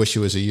brewery wish it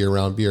was a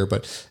year-round beer.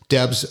 But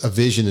Deb's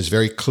vision is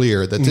very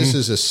clear that this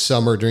is a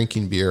summer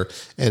drinking beer.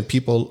 And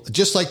people,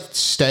 just like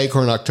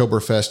Staghorn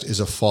Oktoberfest is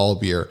a fall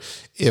beer.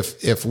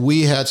 If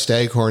we had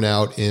Staghorn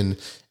out in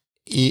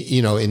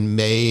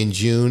May and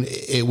June,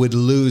 it would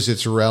lose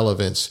its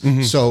relevance.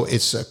 Mm-hmm. So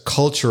it's a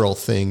cultural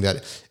thing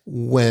that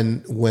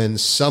when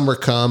summer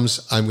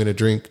comes, I'm going to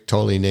drink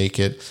Totally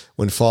Naked.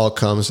 When fall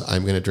comes,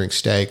 I'm going to drink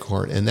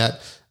Staghorn. And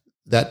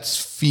that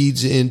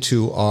feeds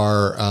into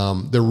our,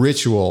 the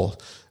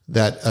ritual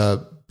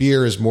that,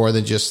 beer is more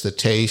than just the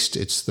taste.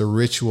 It's the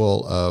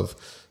ritual of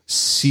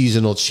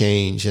seasonal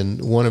change.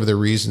 And one of the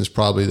reasons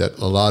probably that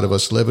a lot of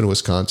us live in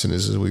Wisconsin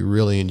is we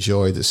really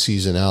enjoy the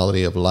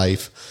seasonality of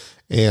life,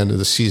 and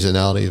the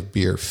seasonality of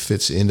beer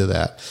fits into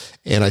that.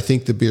 And I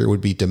think the beer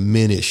would be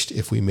diminished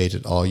if we made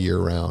it all year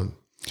round.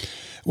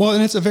 Well,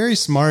 and it's a very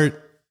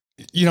smart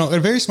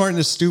and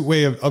astute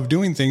way of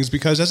doing things,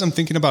 because as I'm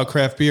thinking about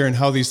craft beer and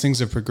how these things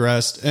have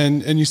progressed,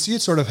 and you see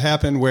it sort of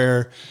happen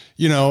where,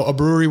 a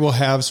brewery will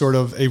have sort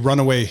of a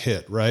runaway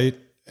hit, right?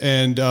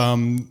 And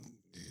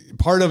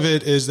part of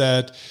it is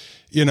that,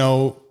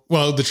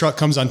 the truck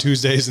comes on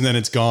Tuesdays and then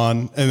it's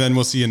gone, and then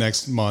we'll see you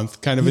next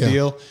month kind of a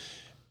deal.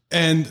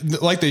 And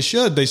like they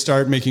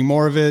start making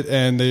more of it,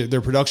 and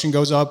their production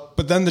goes up.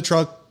 But then the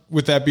truck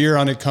with that beer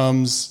on it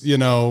comes,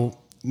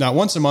 not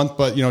once a month,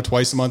 but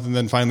twice a month, and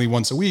then finally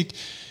once a week.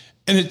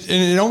 And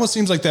it almost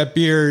seems like that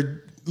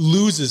beer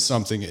loses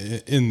something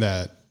in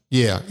that.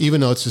 Yeah,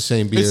 even though it's the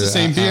same beer. It's the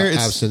same beer.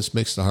 Absence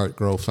makes the heart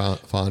grow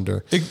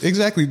fonder.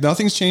 Exactly.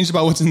 Nothing's changed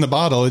about what's in the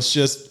bottle. It's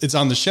just, it's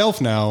on the shelf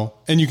now,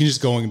 and you can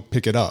just go and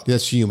pick it up.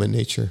 That's human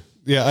nature.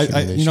 Yeah,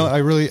 I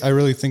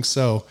really think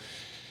so.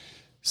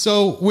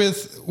 So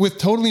with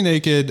Totally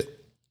Naked,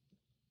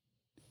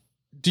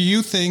 do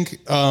you think?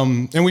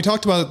 And we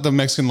talked about the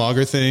Mexican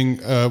lager thing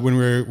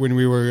when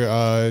we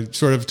were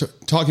sort of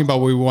talking about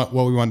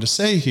what we wanted to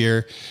say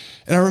here.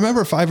 And I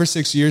remember 5 or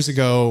 6 years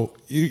ago,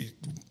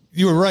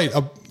 you were right.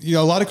 A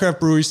lot of craft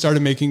breweries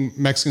started making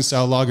Mexican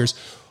style lagers.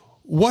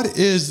 What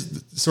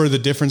is sort of the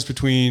difference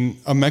between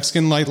a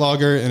Mexican light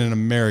lager and an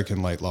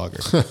American light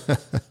lager?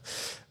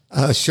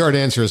 Short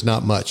answer is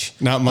not much.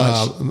 Not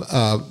much.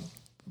 I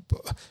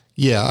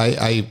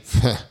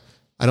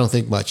don't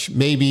think much.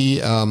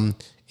 Maybe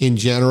in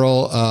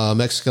general,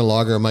 Mexican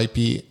lager might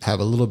have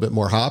a little bit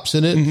more hops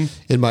in it.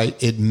 Mm-hmm.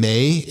 It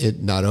may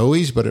not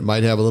always, but it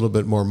might have a little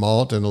bit more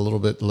malt and a little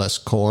bit less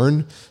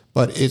corn.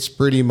 But it's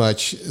pretty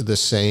much the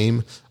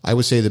same. I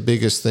would say the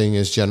biggest thing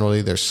is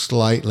generally they're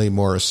slightly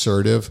more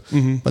assertive,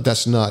 but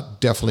that's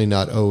definitely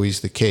not always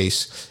the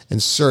case.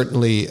 And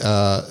certainly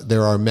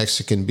there are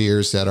Mexican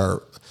beers that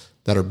are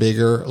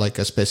bigger, like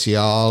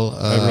Especial,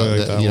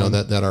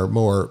 that are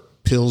more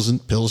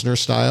Pilsner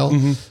style.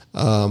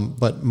 Mm-hmm.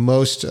 But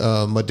most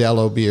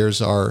Modelo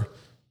beers are,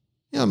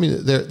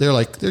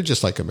 they're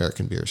just like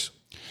American beers.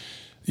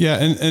 Yeah.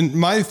 And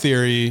my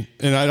theory,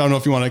 and I don't know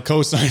if you want to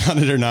co-sign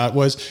on it or not,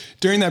 was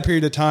during that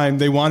period of time,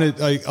 they wanted,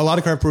 like, a lot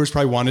of craft brewers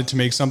probably wanted to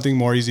make something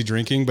more easy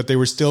drinking, but they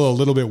were still a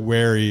little bit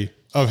wary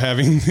of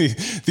having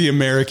the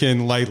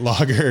American light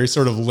lager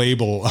sort of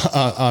label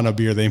on a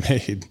beer they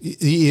made.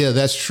 Yeah,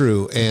 that's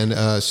true.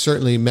 And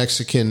certainly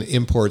Mexican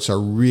imports are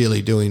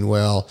really doing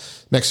well.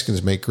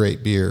 Mexicans make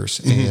great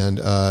beers, and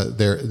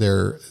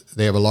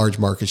they have a large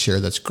market share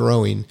that's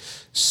growing.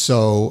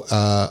 So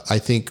I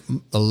think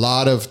a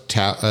lot of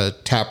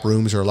tap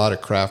rooms or a lot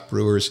of craft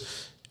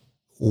brewers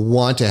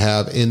want to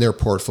have in their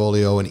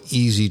portfolio an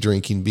easy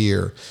drinking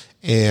beer.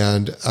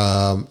 And,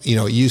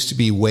 it used to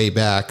be way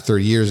back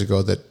 30 years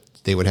ago that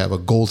they would have a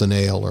golden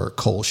ale or a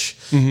Kolsch.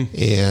 Mm-hmm.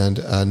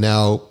 And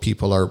now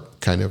people are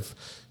kind of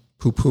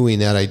poo-pooing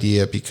that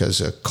idea because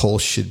a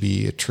Kolsch should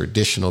be a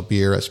traditional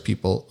beer. As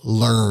people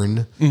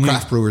learn,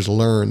 craft brewers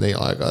learn, they are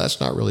like, that's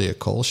not really a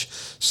Kolsch.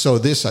 So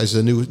this is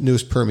the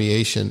newest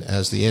permeation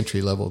as the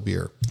entry-level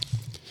beer.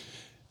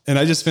 And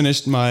I just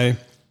finished my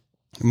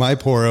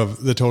pour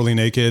of the Totally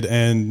Naked,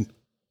 and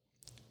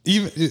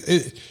even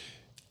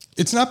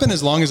it's not been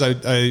as long as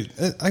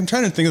I'm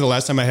trying to think of the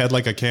last time I had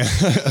like a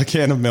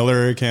can of Miller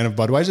or a can of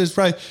Budweiser. It's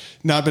probably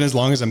not been as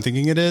long as I'm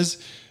thinking it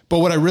is. But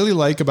what I really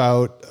like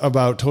about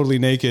Totally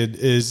Naked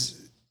is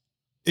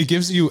it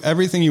gives you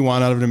everything you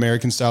want out of an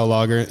American style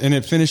lager, and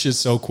it finishes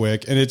so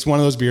quick. And it's one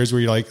of those beers where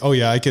you're like, oh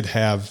yeah, I could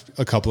have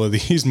a couple of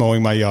these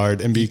mowing my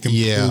yard and be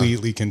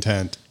completely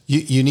content.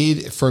 You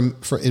need,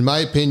 in my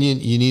opinion,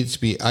 you need to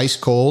be ice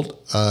cold.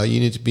 You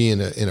need to be in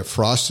a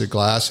frosted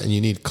glass, and you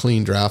need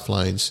clean draft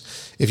lines.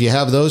 If you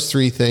have those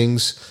three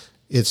things,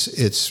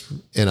 it's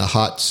in a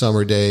hot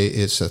summer day,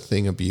 it's a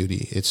thing of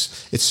beauty.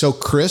 It's so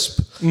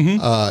crisp.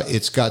 Mm-hmm.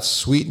 It's got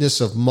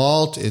sweetness of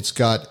malt. It's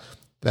got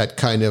that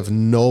kind of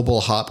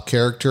noble hop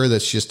character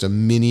that's just a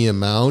mini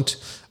amount.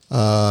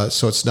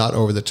 So it's not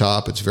over the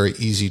top. It's very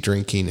easy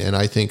drinking, and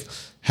I think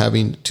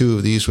having two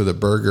of these with a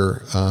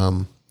burger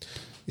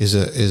is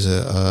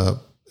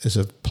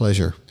a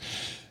pleasure.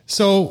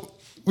 So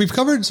we've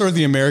covered sort of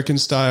the American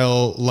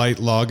style light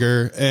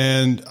lager,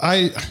 and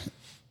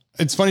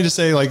it's funny to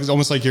say, like, it's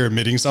almost like you're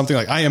admitting something.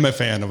 Like, I am a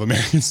fan of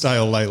American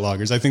style light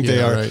lagers. I think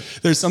they are. Right.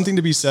 There's something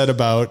to be said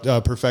about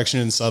perfection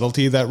and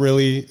subtlety that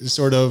really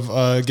sort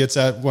of gets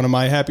at one of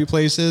my happy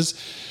places.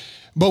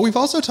 But we've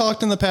also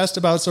talked in the past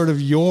about sort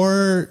of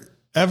your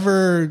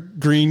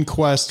evergreen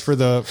quest for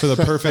the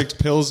perfect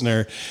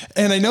Pilsner.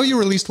 And I know you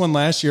released one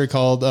last year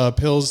called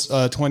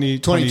Pils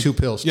 22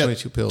 Pils. Yeah,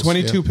 22 Pils.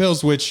 22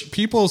 Pils, which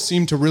people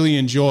seem to really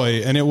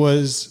enjoy. And it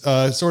was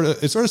sort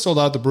of sold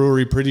out at the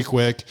brewery pretty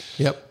quick.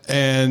 Yep.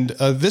 And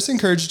this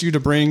encouraged you to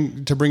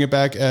bring it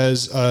back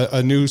as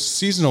a new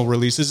seasonal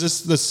release. Is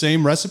this the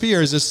same recipe,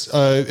 or is this?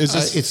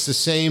 It's the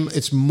same.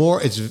 It's more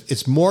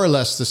or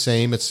less the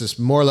same. It's just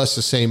more or less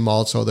the same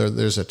malt. So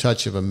there's a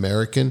touch of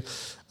American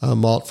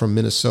malt from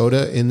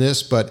Minnesota in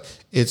this, but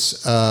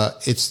it's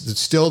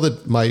still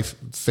my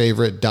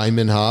favorite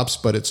Diamond hops.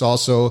 But it's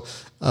also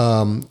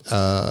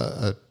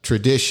a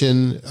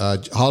tradition.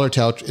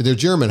 Hallertau. They're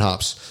German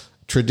hops.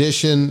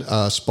 Tradition.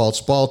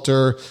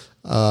 Spalter.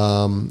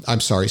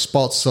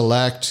 Spalt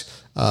Select,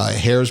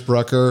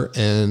 Hersbrucker,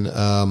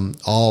 and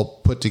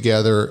all put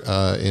together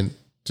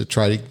to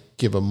try to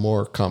give a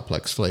more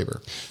complex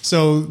flavor.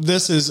 So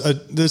this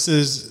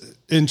is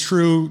in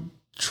true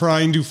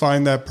trying to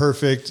find that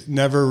perfect,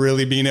 never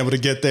really being able to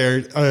get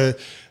there.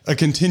 A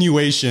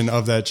continuation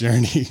of that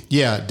journey.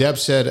 Yeah, Deb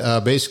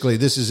said basically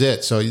this is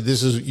it. So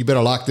you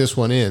better lock this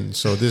one in.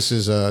 So this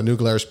is a new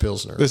Glarus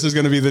Pilsner. This is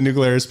going to be the new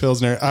Glarus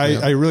Pilsner.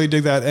 I really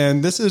dig that,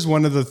 and this is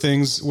one of the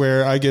things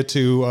where I get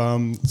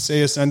to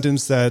say a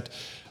sentence that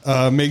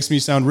makes me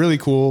sound really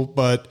cool.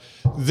 But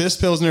this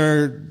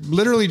Pilsner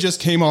literally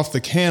just came off the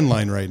can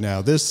line right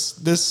now. This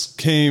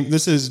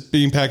is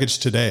being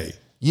packaged today.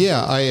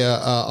 Yeah, I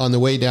on the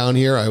way down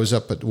here, I was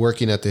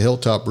working at the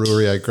Hilltop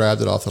Brewery. I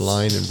grabbed it off the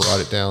line and brought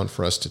it down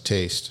for us to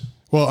taste.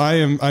 Well,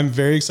 I'm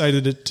very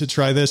excited to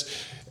try this.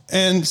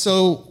 And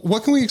so,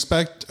 what can we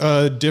expect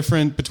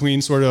different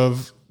between sort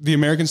of the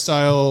American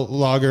style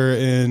lager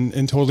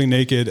in Totally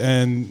Naked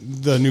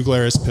and the new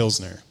Glarus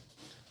Pilsner?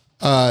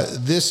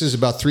 This is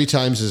about 3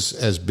 times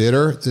as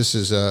bitter. This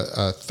is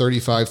a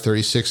 35,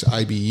 36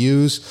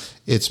 IBUs.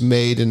 It's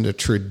made in the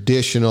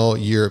traditional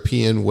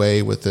European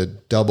way with a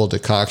double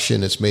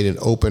decoction. It's made in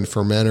open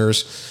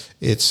fermenters.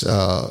 It's,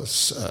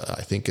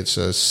 I think it's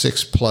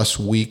 6+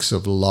 weeks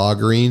of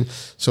lagering.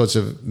 So it's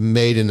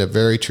made in a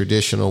very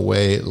traditional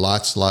way.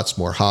 Lots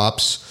more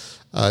hops.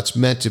 It's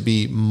meant to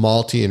be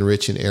malty and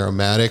rich and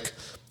aromatic.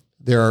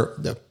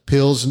 The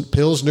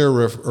Pilsner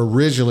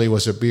originally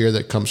was a beer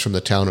that comes from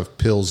the town of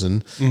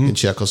Pilsen in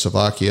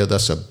Czechoslovakia.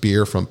 Thus, a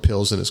beer from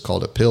Pilsen is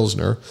called a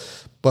Pilsner.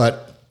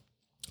 But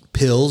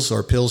Pils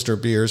or Pilsner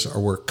beers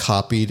were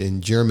copied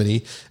in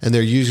Germany, and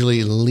they're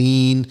usually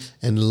lean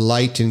and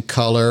light in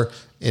color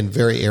and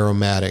very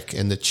aromatic.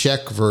 And the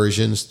Czech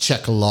versions,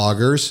 Czech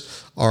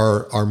lagers,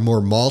 are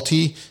more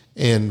malty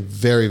and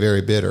very,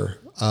 very bitter.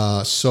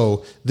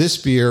 So this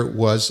beer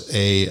was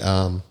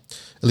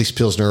at least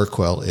Pilsner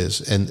Urquell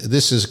is. And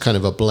this is kind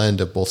of a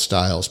blend of both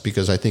styles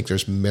because I think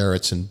there's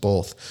merits in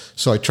both.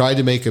 So I tried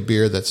to make a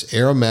beer that's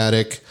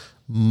aromatic,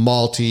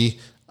 malty,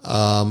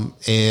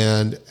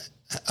 and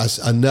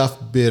enough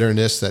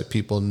bitterness that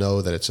people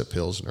know that it's a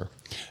Pilsner.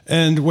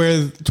 And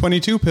where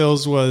 22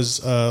 Pils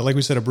was, like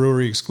we said, a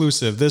brewery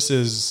exclusive, this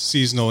is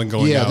seasonal and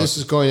going out. Yeah, this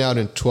is going out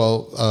in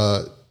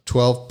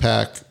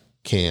 12-pack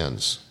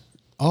cans.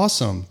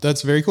 Awesome.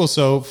 That's very cool.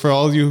 So for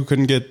all of you who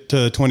couldn't get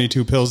to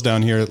 22 Pils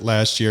down here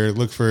last year,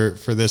 look for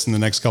this in the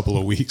next couple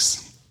of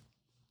weeks.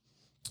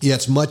 Yeah,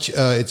 it's much.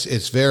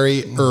 It's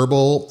very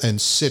herbal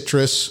and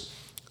citrus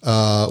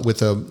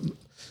with a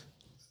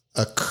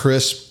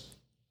crisp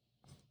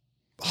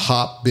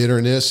hop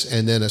bitterness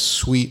and then a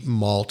sweet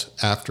malt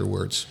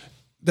afterwards.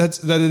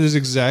 That is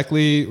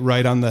exactly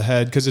right on the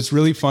head, because it's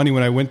really funny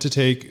when I went to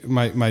take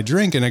my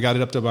drink and I got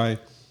it up to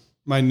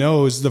my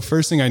nose. The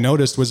first thing I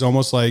noticed was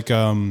almost like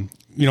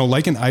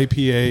like an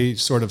IPA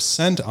sort of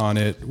scent on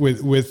it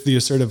with the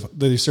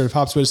assertive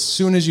hops. But as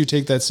soon as you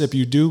take that sip,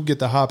 you do get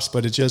the hops,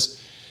 but it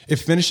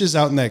finishes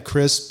out in that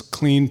crisp,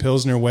 clean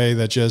Pilsner way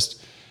that just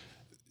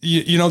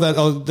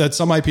that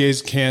some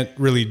IPAs can't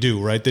really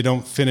do, right? They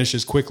don't finish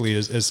as quickly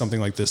as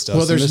something like this does.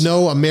 Well, there's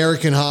no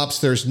American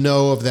hops. There's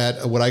no of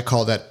that, what I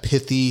call that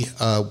pithy,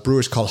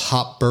 brewers call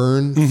hop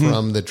burn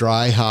from the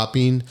dry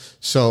hopping.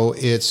 So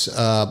it's,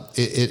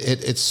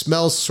 it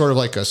smells sort of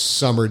like a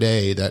summer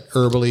day, that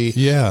herbally,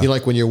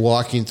 like when you're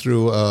walking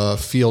through a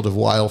field of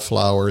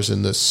wildflowers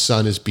and the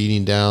sun is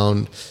beating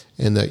down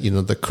and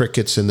the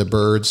crickets and the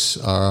birds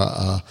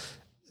are,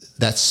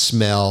 that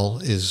smell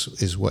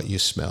is what you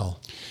smell.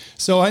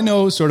 So I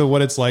know sort of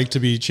what it's like to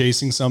be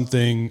chasing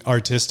something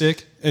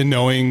artistic and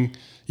knowing,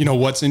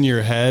 what's in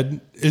your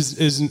head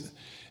is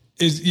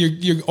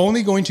you're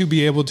only going to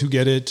be able to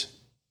get it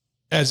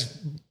as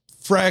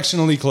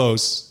fractionally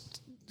close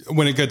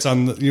when it gets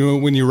on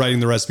when you're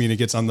writing the recipe and it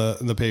gets on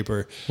the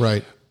paper.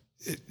 Right.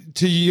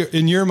 To you,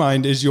 in your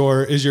mind, is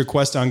your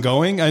quest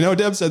ongoing? I know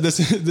Deb said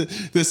this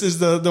is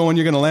the one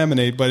you're going to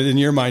laminate, but in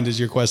your mind, is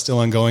your quest still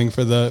ongoing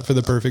for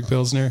the perfect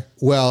Pilsner?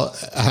 Well,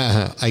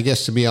 I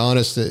guess to be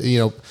honest,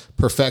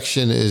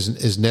 perfection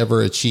is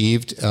never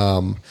achieved,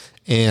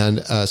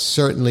 and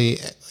certainly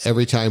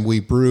every time we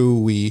brew,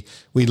 we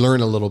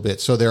learn a little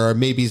bit. So there are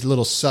maybe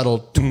little subtle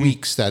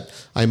tweaks that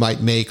I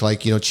might make,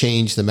 like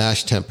change the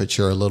mash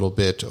temperature a little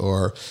bit,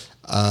 or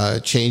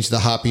change the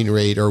hopping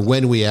rate, or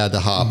when we add the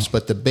hops,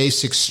 but the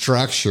basic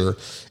structure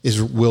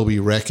will be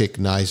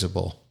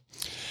recognizable.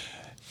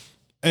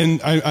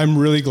 And I'm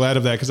really glad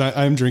of that, because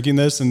I'm drinking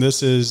this, and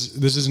this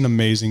is an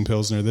amazing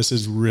Pilsner. This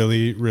is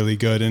really, really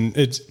good, and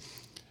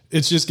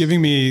it's just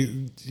giving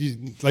me,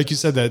 like you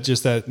said,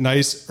 that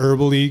nice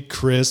herbally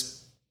crisp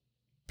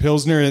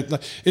Pilsner.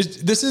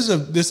 This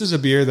is a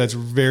beer that's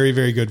very,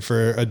 very good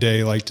for a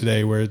day like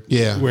today where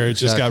it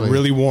just got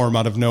really warm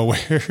out of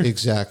nowhere.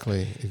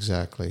 Exactly.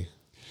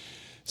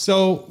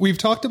 So we've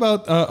talked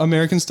about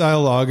American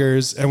style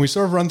lagers, and we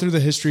sort of run through the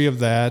history of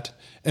that.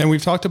 And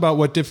we've talked about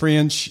what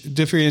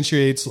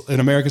differentiates an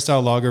American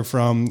style lager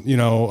from,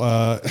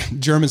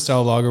 German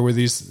style lager, where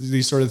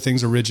these sort of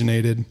things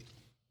originated,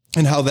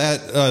 and how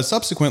that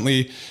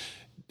subsequently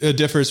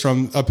differs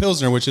from a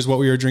Pilsner, which is what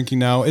we are drinking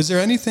now. Is there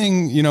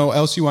anything,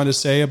 else you want to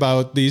say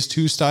about these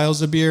two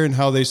styles of beer and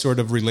how they sort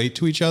of relate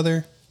to each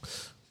other?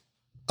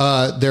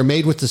 They're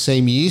made with the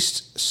same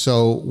yeast.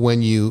 So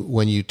when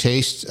you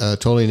taste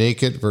Totally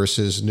Naked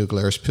versus New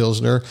Glarus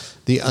Pilsner,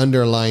 the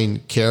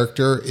underlying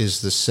character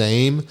is the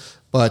same,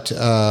 but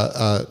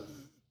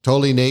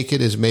Totally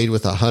Naked is made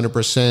with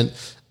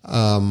 100%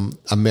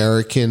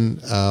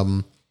 American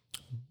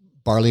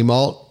barley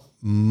malt,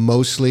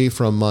 mostly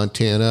from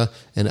Montana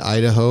and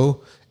Idaho,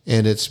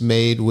 and it's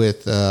made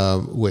with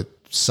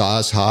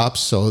Saaz hops.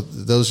 So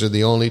those are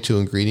the only two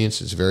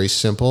ingredients. It's very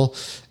simple.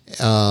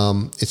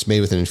 It's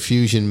made with an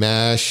infusion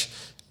mash.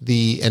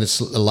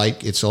 It's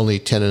only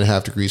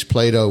 10.5 degrees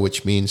Plato,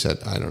 which means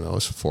that, I don't know,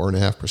 it's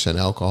 4.5%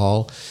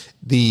 alcohol.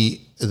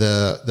 The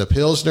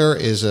Pilsner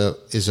is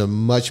a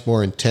much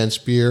more intense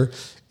beer.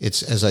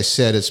 It's, as I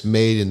said, it's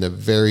made in the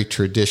very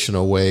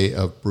traditional way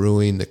of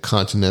brewing, the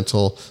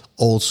continental,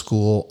 old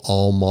school,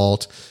 all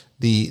malt.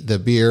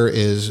 The beer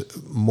is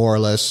more or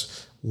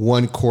less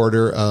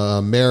 1/4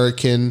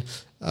 American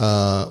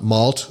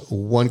malt,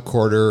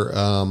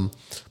 1/4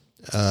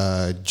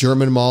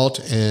 German malt,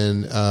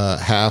 and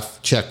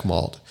half Czech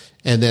malt.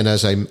 And then,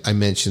 as I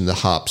mentioned, the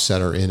hops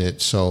that are in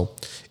it. So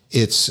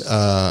it's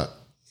a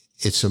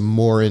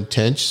more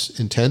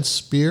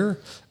intense beer,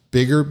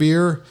 bigger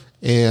beer,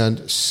 and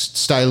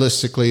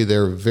stylistically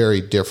they're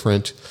very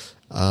different,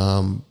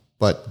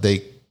 but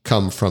they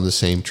come from the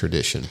same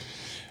tradition.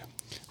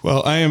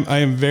 Well, I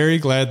am very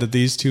glad that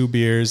these two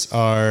beers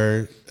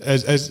are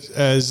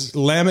as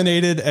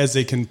laminated as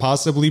they can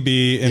possibly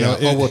be.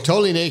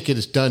 Totally Naked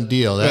is done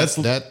deal.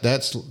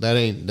 That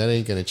ain't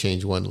going to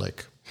change one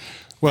lick.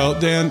 Well,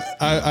 Dan,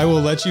 I will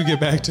let you get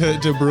back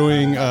to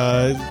brewing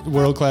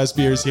world-class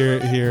beers here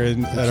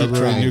at our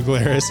brewery, New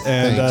Glarus.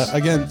 And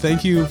again,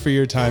 thank you for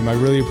your time. I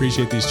really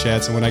appreciate these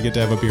chats and when I get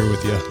to have a beer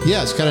with you.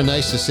 Yeah, it's kind of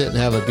nice to sit and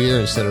have a beer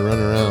instead of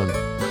running around.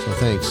 So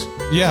thanks.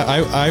 Yeah,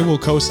 I will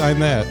co-sign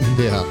that.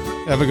 Yeah.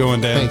 Have a good one,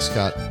 Dan. Thanks,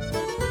 Scott.